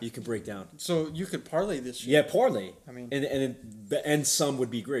 Yeah. You could break down. So you could parlay this Yeah, year. parlay. I mean, And some would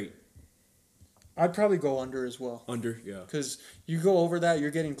be great. I'd probably go under as well. Under, yeah. Because you go over that,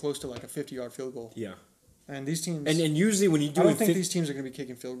 you're getting close to like a 50-yard field goal. Yeah. And these teams... And usually when you do... I don't think these teams are going to be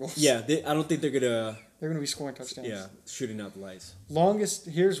kicking field goals. Yeah, I don't think they're going to... They're going to be scoring touchdowns. Yeah, shooting out the lights. Longest...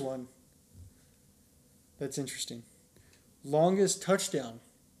 Here's one that's interesting. Longest touchdown.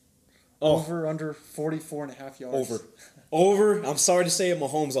 Over, under 44.5 yards. Over. I'm sorry to say it,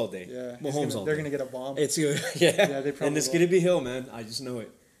 Mahomes all day. Yeah. Mahomes all day. They're going to get a bomb. It's good. Yeah, they probably And it's will. going to be Hill, man. I just know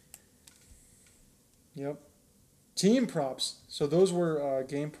it. Yep. Team props. So those were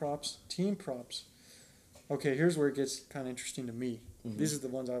game props. Team props. Okay, here's where it gets kind of interesting to me. Mm-hmm. These are the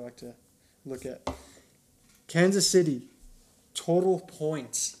ones I like to look at. Kansas City, total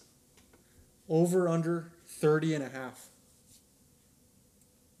points. Over, under 30.5.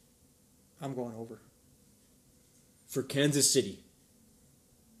 I'm going over. For Kansas City.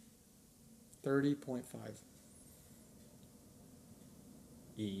 30.5.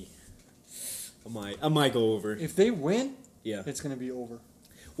 Yeah. I might go over. If they win, Yeah. it's going to be over.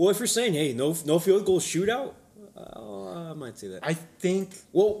 Well, if you're saying, hey, no field goal shootout, I might say that. I think...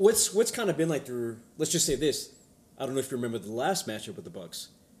 Well, what's kind of been like through... Let's just say this. I don't know if you remember the last matchup with the Bucks.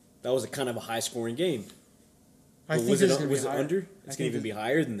 That was a kind of a high-scoring game. I think was it's it going to be higher. under? It's going to even be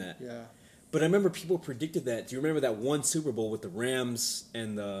higher than that. Yeah. But I remember people predicted that. Do you remember that one Super Bowl with the Rams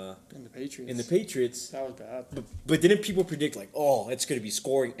and the Patriots? That was bad. But didn't people predict like, oh, it's going to be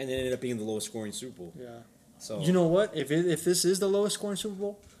scoring, and it ended up being the lowest scoring Super Bowl? Yeah. So you know what? If this is the lowest scoring Super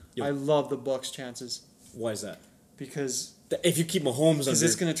Bowl, Yep. I love the Bucks' chances Why is that? because If you keep Mahomes under,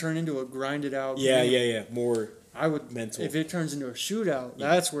 it's going to turn into a grinded out. yeah, game. more. I would mental. if it turns into a shootout. Yeah.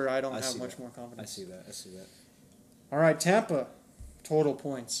 That's where I don't I have see much that. more confidence. I see that. All right, Tampa, total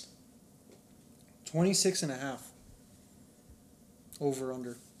points, 26.5. Over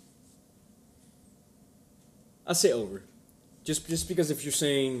under. I say over, just because if you're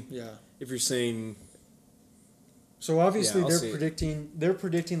saying Yeah. So obviously Yeah, I'll see it. they're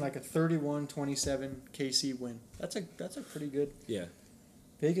predicting like a 31-27 KC win. That's a pretty good. yeah,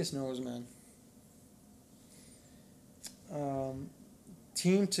 Vegas knows, man.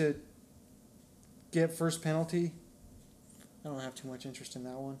 Team to get first penalty. I don't have too much interest in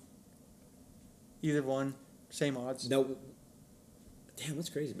that one. Either one, same odds. no, damn, that's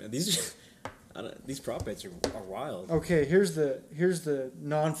crazy, man. These prop bets are wild. Okay, here's the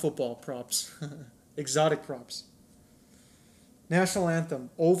non-football props, exotic props. National anthem,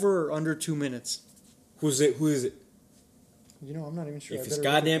 over or under 2 minutes. Who is it? You know, I'm not even sure. If I it's better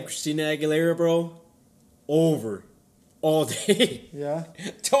look goddamn at that. Christina Aguilera, bro, over, all day. Yeah,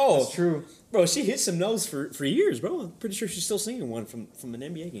 Tall. that's true. Bro, she hit some notes for years, bro. I'm pretty sure she's still singing one from an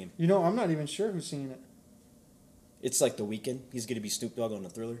NBA game. You know, I'm not even sure who's singing it. It's like The Weeknd. He's gonna be Snoop Dogg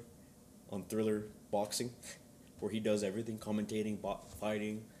on Thriller boxing, where he does everything: commentating,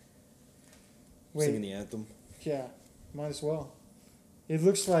 fighting, singing the anthem. Yeah, might as well. It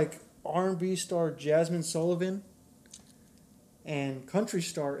looks like R&B star Jasmine Sullivan and country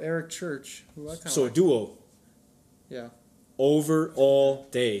star Eric Church. Who I kinda So a like. duo. Yeah, Over all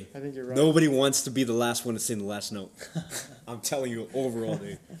day. I think you're right. Nobody wants to be the last one to sing the last note. I'm telling you, over all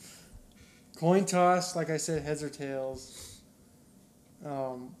day. Coin toss, like I said, heads or tails.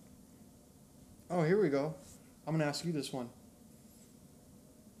 Oh, here we go. I'm going to ask you this one.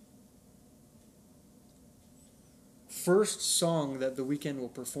 First song that The Weeknd will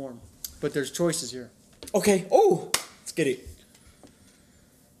perform. But there's choices here. Okay. Oh, let's get it.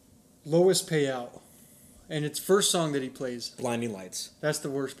 Lowest payout. And it's first song that he plays. Blinding Lights. That's the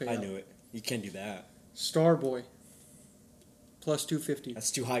worst payout. I knew it. You can't do that. Starboy. Plus 250.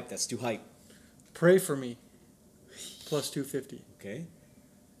 That's too hype. Pray for Me. Plus 250. Okay.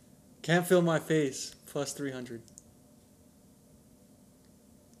 Can't Feel My Face. Plus 300.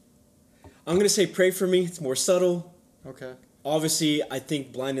 I'm gonna say Pray for Me. It's more subtle. Okay. Obviously, I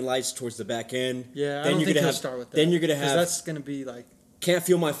think Blinding Lights towards the back end. Yeah, I Then don't you're think gonna he'll have, start with that. Then you're gonna 'Cause have that's gonna be like Can't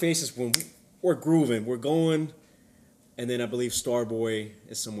Feel My Face is when we're grooving, we're going, and then I believe Starboy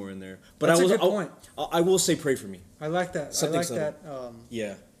is somewhere in there. But That's I a will, good point. I will say Pray for Me. I like that. Something I like subtle. that.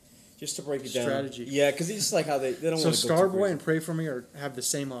 Yeah, just to break it down. Strategy. Yeah, because it's just like how they don't So want to go too Starboy crazy. and Pray for Me have the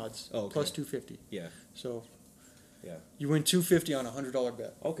same odds. Oh, okay. Plus 250. Yeah. So Yeah. you win 250 on a $100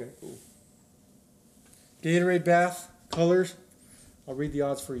 bet. Okay. Cool. Gatorade bath colors. I'll read the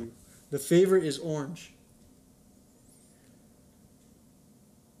odds for you. The favorite is orange.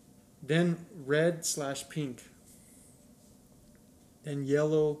 Then red/pink. Then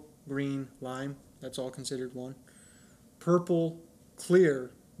yellow, green, lime. That's all considered one. Purple,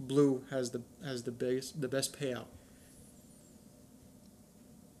 clear, blue has the best payout.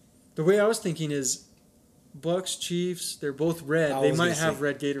 The way I was thinking is Bucks, Chiefs, they're both red. They might have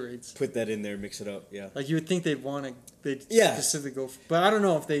red Gatorades. Put that in there, mix it up, yeah. Like you would think they'd specifically go but I don't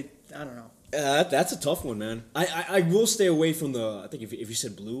know if I don't know. That's a tough one, man. I will stay away from the, I think if you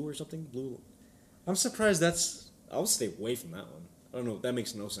said blue or something, blue. I'm surprised I would stay away from that one. I don't know, that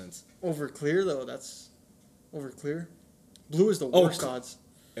makes no sense. Over clear, though, that's over clear. Blue is the worst odds.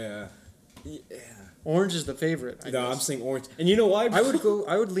 Yeah. Orange is the favorite, I guess. I'm saying orange. And you know why?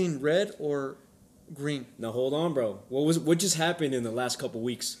 I would lean red or green. Now hold on, bro. What just happened in the last couple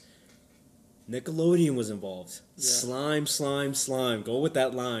weeks? Nickelodeon was involved. Yeah. Slime. Go with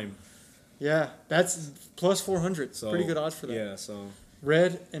that lime. Yeah, that's plus 400. So, pretty good odds for that. Yeah, so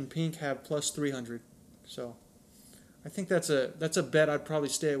red and pink have plus 300. So I think that's a bet I'd probably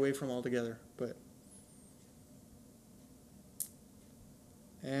stay away from altogether.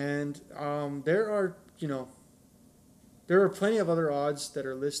 And there are plenty of other odds that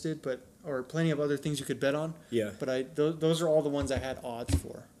are listed, or plenty of other things you could bet on. Yeah. But those are all the ones I had odds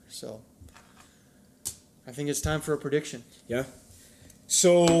for. So I think it's time for a prediction. Yeah.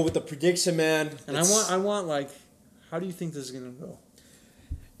 So with the prediction, man, and I want like, how do you think this is gonna go?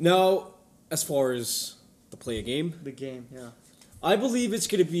 Now, as far as the play a game, yeah, I believe it's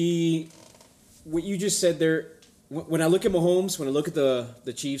gonna be what you just said there. When I look at Mahomes, when I look at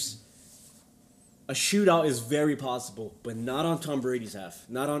the Chiefs, a shootout is very possible, but not on Tom Brady's half.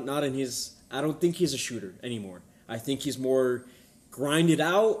 Not in his. I don't think he's a shooter anymore. I think he's more grinded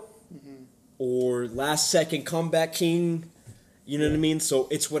out or last second comeback king. You know what I mean? So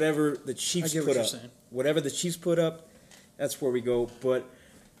it's whatever the Chiefs put up. Whatever the Chiefs put up, that's where we go. But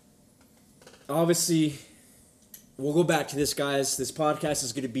obviously, we'll go back to this, guys. This podcast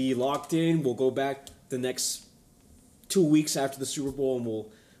is going to be locked in. We'll go back the next 2 weeks after the Super Bowl, and we'll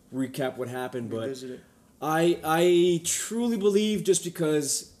recap what happened. But I truly believe, just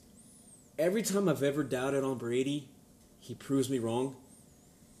because every time I've ever doubted on Brady, he proves me wrong.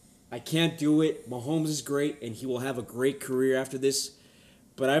 I can't do it. Mahomes is great, and he will have a great career after this.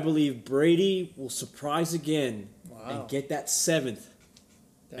 But I believe Brady will surprise again and get that 7th.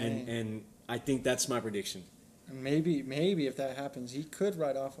 And I think that's my prediction. And maybe if that happens, he could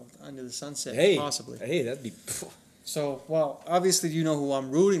ride off under the sunset, possibly. Hey, that'd be... So, well, obviously you know who I'm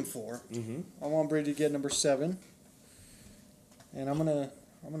rooting for. Mm-hmm. I want Brady to get number 7. And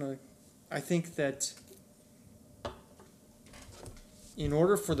I think that in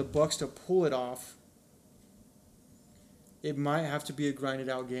order for the Bucs to pull it off, it might have to be a grinded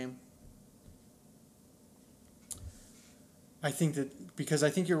out game. I think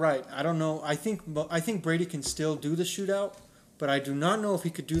you're right. I don't know. I think Brady can still do the shootout, but I do not know if he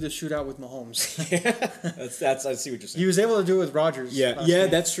could do the shootout with Mahomes. that's I see what you're saying. He was able to do it with Rodgers. Yeah,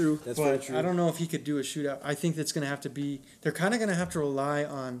 that's true. That's very true. I don't know if he could do a shootout. I think that's going to have to be. They're kind of going to have to rely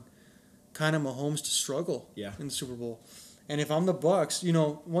on kind of Mahomes to struggle in the Super Bowl. And if I'm the Bucs,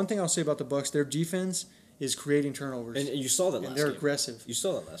 one thing I'll say about the Bucs, their defense is creating turnovers. And you saw that last game. They're aggressive. You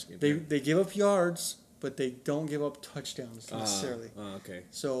saw that last game. They give up yards, but they don't give up touchdowns necessarily. Okay.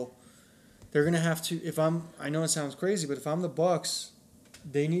 So they're going to have to, I know it sounds crazy, but if I'm the Bucs,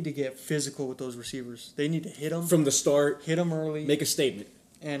 they need to get physical with those receivers. They need to hit them. From the start. Hit them early. Make a statement.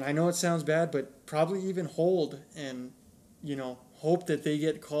 And I know it sounds bad, but probably even hold and, hope that they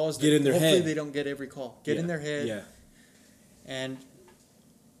get calls. Get in their head. Hopefully they don't get every call. Get in their head. Yeah. And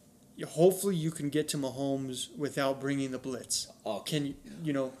hopefully you can get to Mahomes without bringing the blitz. Okay.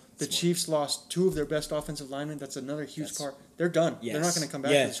 The Chiefs lost 2 of their best offensive linemen. That's another huge part. They're done. Yes. They're not going to come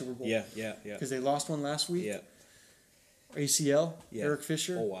back to the Super Bowl. Yeah. Because they lost one last week. Yeah. ACL, Eric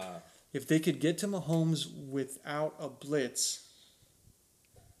Fisher. Oh, wow. If they could get to Mahomes without a blitz,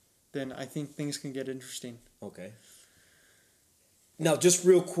 then I think things can get interesting. Okay. Now, just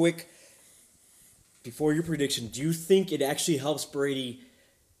real quick, before your prediction, do you think it actually helps Brady?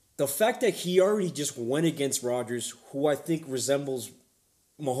 The fact that he already just went against Rodgers, who I think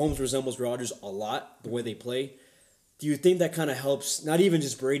Mahomes resembles Rodgers a lot, the way they play. Do you think that kind of helps, not even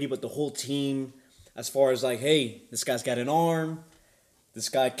just Brady, but the whole team, as far as like, hey, this guy's got an arm, this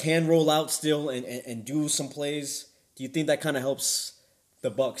guy can roll out still and do some plays? Do you think that kind of helps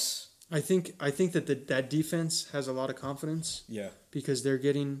the Bucs? I think that defense has a lot of confidence. Yeah. Because they're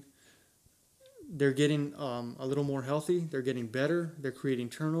getting a little more healthy. They're getting better. They're creating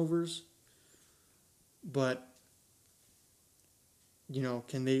turnovers. But,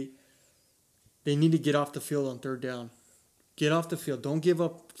 can they need to get off the field on 3rd down. Get off the field. Don't give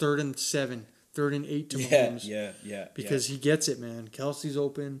up 3rd and 7, 3rd and 8 to Mahomes. Yeah. Because he gets it, man. Kelsey's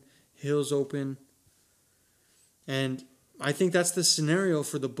open. Hill's open. And I think that's the scenario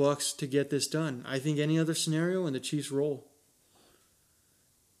for the Bucs to get this done. I think any other scenario and the Chiefs roll.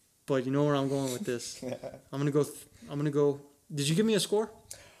 but you know where I'm going with this. I'm gonna go. Did you give me a score?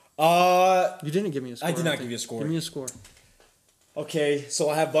 You didn't give me a score. I did not give you a score. Give me a score. Okay, so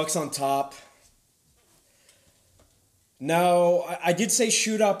I have Bucks on top. Now, I did say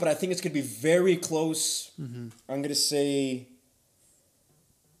shootout, but I think it's going to be very close. Mm-hmm. I'm going to say...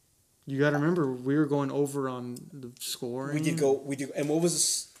 You got to remember, we were going over on the score. We did. And what was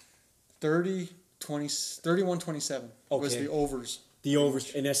this? 31-27 was the overs. The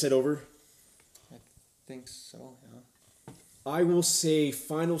overs. And I said over? I think so, yeah. I will say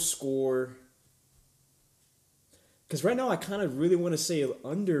final score... Because right now I kind of really want to say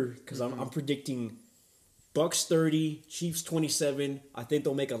under, because I'm predicting... Bucks 30, Chiefs 27. I think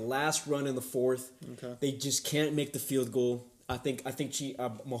they'll make a last run in the fourth. Okay. They just can't make the field goal. I think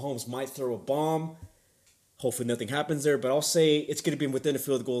Mahomes might throw a bomb. Hopefully nothing happens there, but I'll say it's going to be within a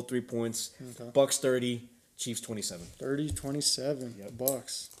field goal, 3 points. Okay. Bucks 30, Chiefs 27. 30-27, yep.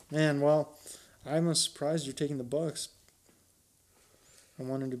 Bucks. Man, well, I'm surprised you're taking the Bucks. I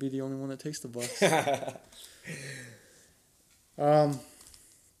wanted to be the only one that takes the Bucks.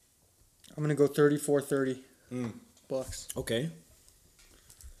 I'm going to go 34-30 Bucks. Okay.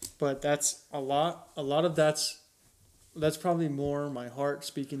 But that's a lot of that's probably more my heart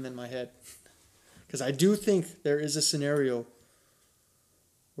speaking than my head. Because I do think there is a scenario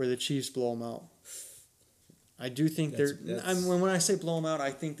where the Chiefs blow them out. I do think when I say blow them out,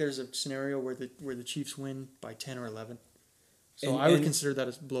 I think there's a scenario where the Chiefs win by 10 or 11. So I would consider that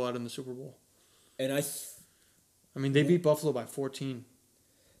a blowout in the Super Bowl. And I mean, they beat Buffalo by 14.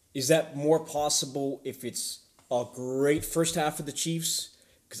 Is that more possible if it's a great first half of the Chiefs?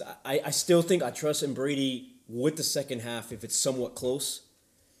 Because I still think I trust in Brady with the second half if it's somewhat close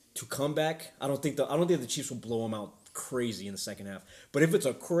to come back. I don't think the Chiefs will blow them out crazy in the second half. But if it's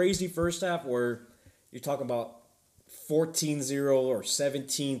a crazy first half where you're talking about 14-0 or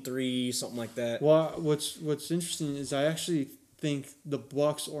 17-3, something like that. Well, what's interesting is I actually think the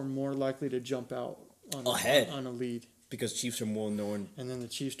Bucks are more likely to jump out on a lead. Because Chiefs are more known, and then the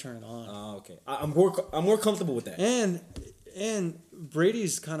Chiefs turn it on. Oh, okay. I'm more comfortable with that. And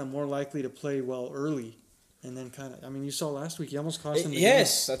Brady's kind of more likely to play well early, and then you saw last week he almost cost him the game.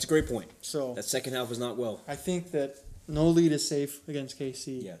 Yes, that's a great point. So that second half was not well. I think that no lead is safe against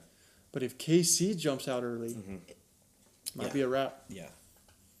KC. Yeah. But if KC jumps out early, it might be a wrap. Yeah.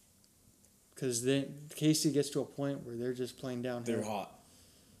 Because then KC gets to a point where they're just playing downhill. They're hot.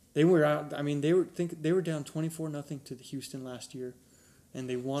 They were out. I mean, they were down 24-0 to the Houston last year, and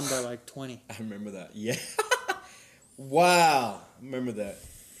they won by like 20. I remember that. Yeah. Wow. I remember that.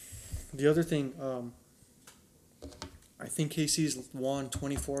 The other thing, I think KC's won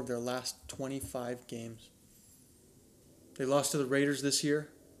 24 of their last 25 games. They lost to the Raiders this year,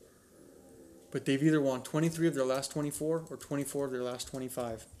 but they've either won 23 of their last 24 or 24 of their last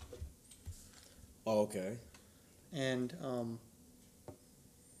 25. Oh, okay. And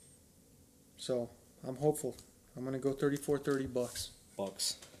so I'm hopeful. I'm going to go 34-30 Bucks.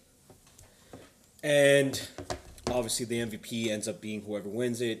 Bucks. And obviously the MVP ends up being whoever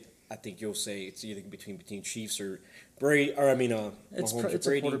wins it. I think you'll say it's either between Chiefs or Brady, or Mahomes or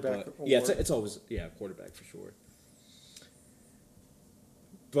Brady. A quarterback but yeah, it's always quarterback for sure.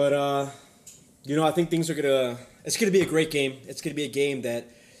 But I think it's gonna be a great game. It's gonna be a game that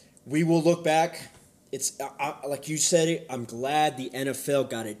we will look back. It's like you said it. I'm glad the NFL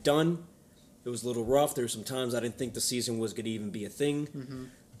got it done. It was a little rough. There were some times I didn't think the season was going to even be a thing. Mm-hmm.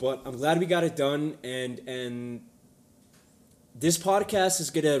 But I'm glad we got it done. And this podcast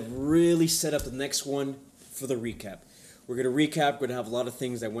is going to really set up the next one for the recap. We're going to recap. We're going to have a lot of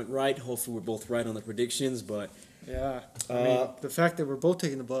things that went right. Hopefully we're both right on the predictions. But yeah, the fact that we're both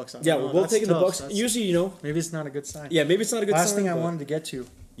taking the Bucks. We're both taking the Bucks. Usually, maybe it's not a good sign. Yeah, maybe it's not a good sign. Last thing I wanted to get to.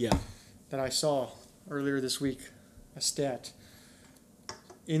 Yeah. That I saw earlier this week, a stat.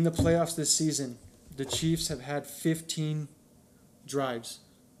 In the playoffs this season, the Chiefs have had 15 drives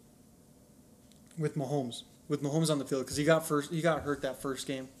with Mahomes. With Mahomes on the field, because he got hurt that first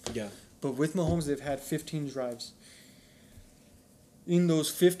game. Yeah. But with Mahomes, they've had 15 drives. In those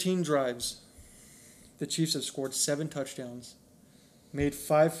 15 drives, the Chiefs have scored 7 touchdowns, made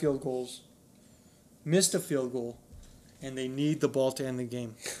 5 field goals, missed a field goal, and they need the ball to end the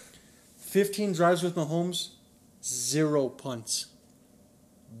game. 15 drives with Mahomes, 0 punts.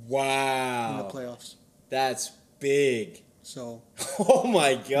 Wow. In the playoffs. That's big. So. Oh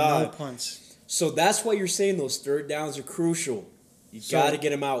my God. No punts. So that's why you're saying those third downs are crucial. You got to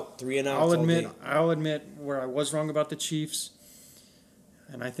get them out, 3 and out. I'll admit where I was wrong about the Chiefs,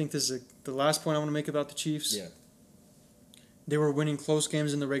 and I think this is the last point I want to make about the Chiefs. Yeah. They were winning close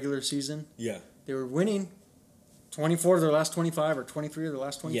games in the regular season. Yeah. They were winning, 24 of their last 25 or 23 of their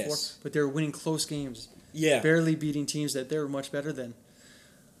last 24. Yes. But they were winning close games. Yeah. Barely beating teams that they were much better than.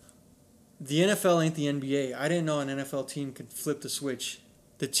 The NFL ain't the NBA. I didn't know an NFL team could flip the switch.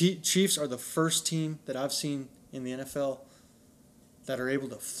 The Chiefs are the first team that I've seen in the NFL that are able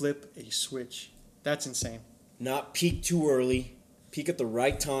to flip a switch. That's insane. Not peak too early. Peak at the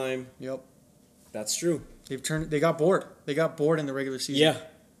right time. Yep. That's true. They got bored. They got bored in the regular season. Yeah.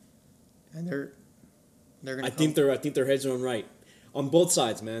 And they're gonna I think their heads are on right. On both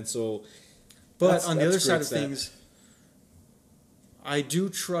sides, man. So but on the other side of stat. things, I do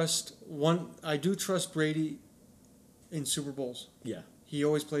trust Brady in Super Bowls. Yeah. He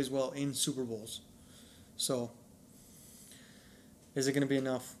always plays well in Super Bowls. So is it going to be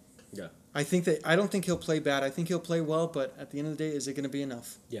enough? Yeah. I don't think he'll play bad. I think he'll play well, but at the end of the day, is it going to be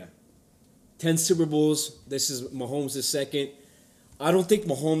enough? Yeah. 10 Super Bowls. This is Mahomes' second. I don't think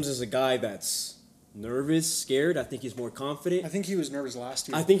Mahomes is a guy that's nervous, scared. I think he's more confident. I think he was nervous last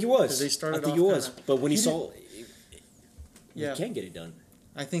year. I think he was. Because they started I think off he was. kinda, But when he saw, yeah, he can get it done.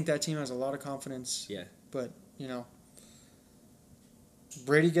 I think that team has a lot of confidence. Yeah. But,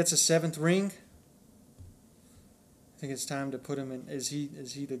 Brady gets a 7th ring. I think it's time to put him in. Is he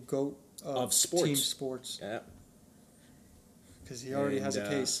the GOAT of sports? Team sports? Yeah. Because he already has a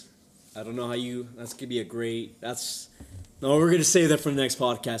case. I don't know how that's gonna be a great. No, we're gonna save that for the next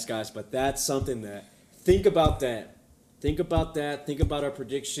podcast, guys. But that's something that think about that. Think about that. Think about our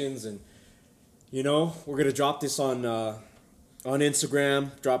predictions, and we're gonna drop this on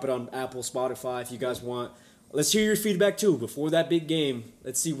Instagram. Drop it on Apple, Spotify if you guys want. Let's hear your feedback too before that big game.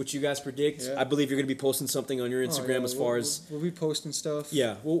 Let's see what you guys predict. Yeah. I believe you're going to be posting something on your Instagram as far as... We'll be posting stuff.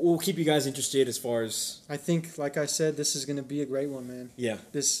 Yeah, we'll keep you guys interested as far as... I think, like I said, this is going to be a great one, man. Yeah.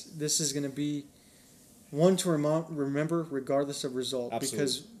 This is going to be one to remember regardless of result. Absolutely.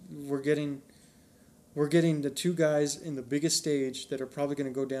 Because we're getting the two guys in the biggest stage that are probably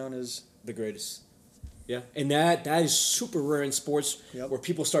going to go down as... the greatest. Yeah, and that is super rare in sports. Yep. Where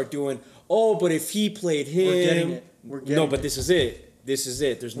people start doing... Oh, but if he played him, we're getting it. No, but this is it. This is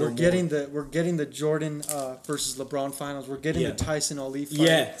it. There's no. We're getting the Jordan versus LeBron finals. We're getting the Tyson Ali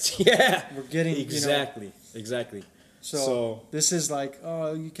fight. Yeah. We're getting exactly. So this is like,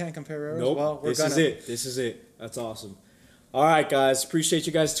 you can't compare eras. Nope. Well, This is it. That's awesome. All right, guys. Appreciate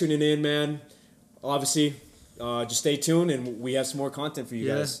you guys tuning in, man. Obviously, just stay tuned, and we have some more content for you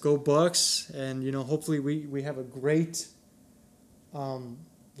guys. Go Bucks, and hopefully we have a great.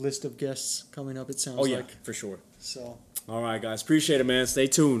 List of guests coming up, it sounds like. For sure. So. All right, guys. Appreciate it, man. Stay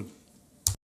tuned.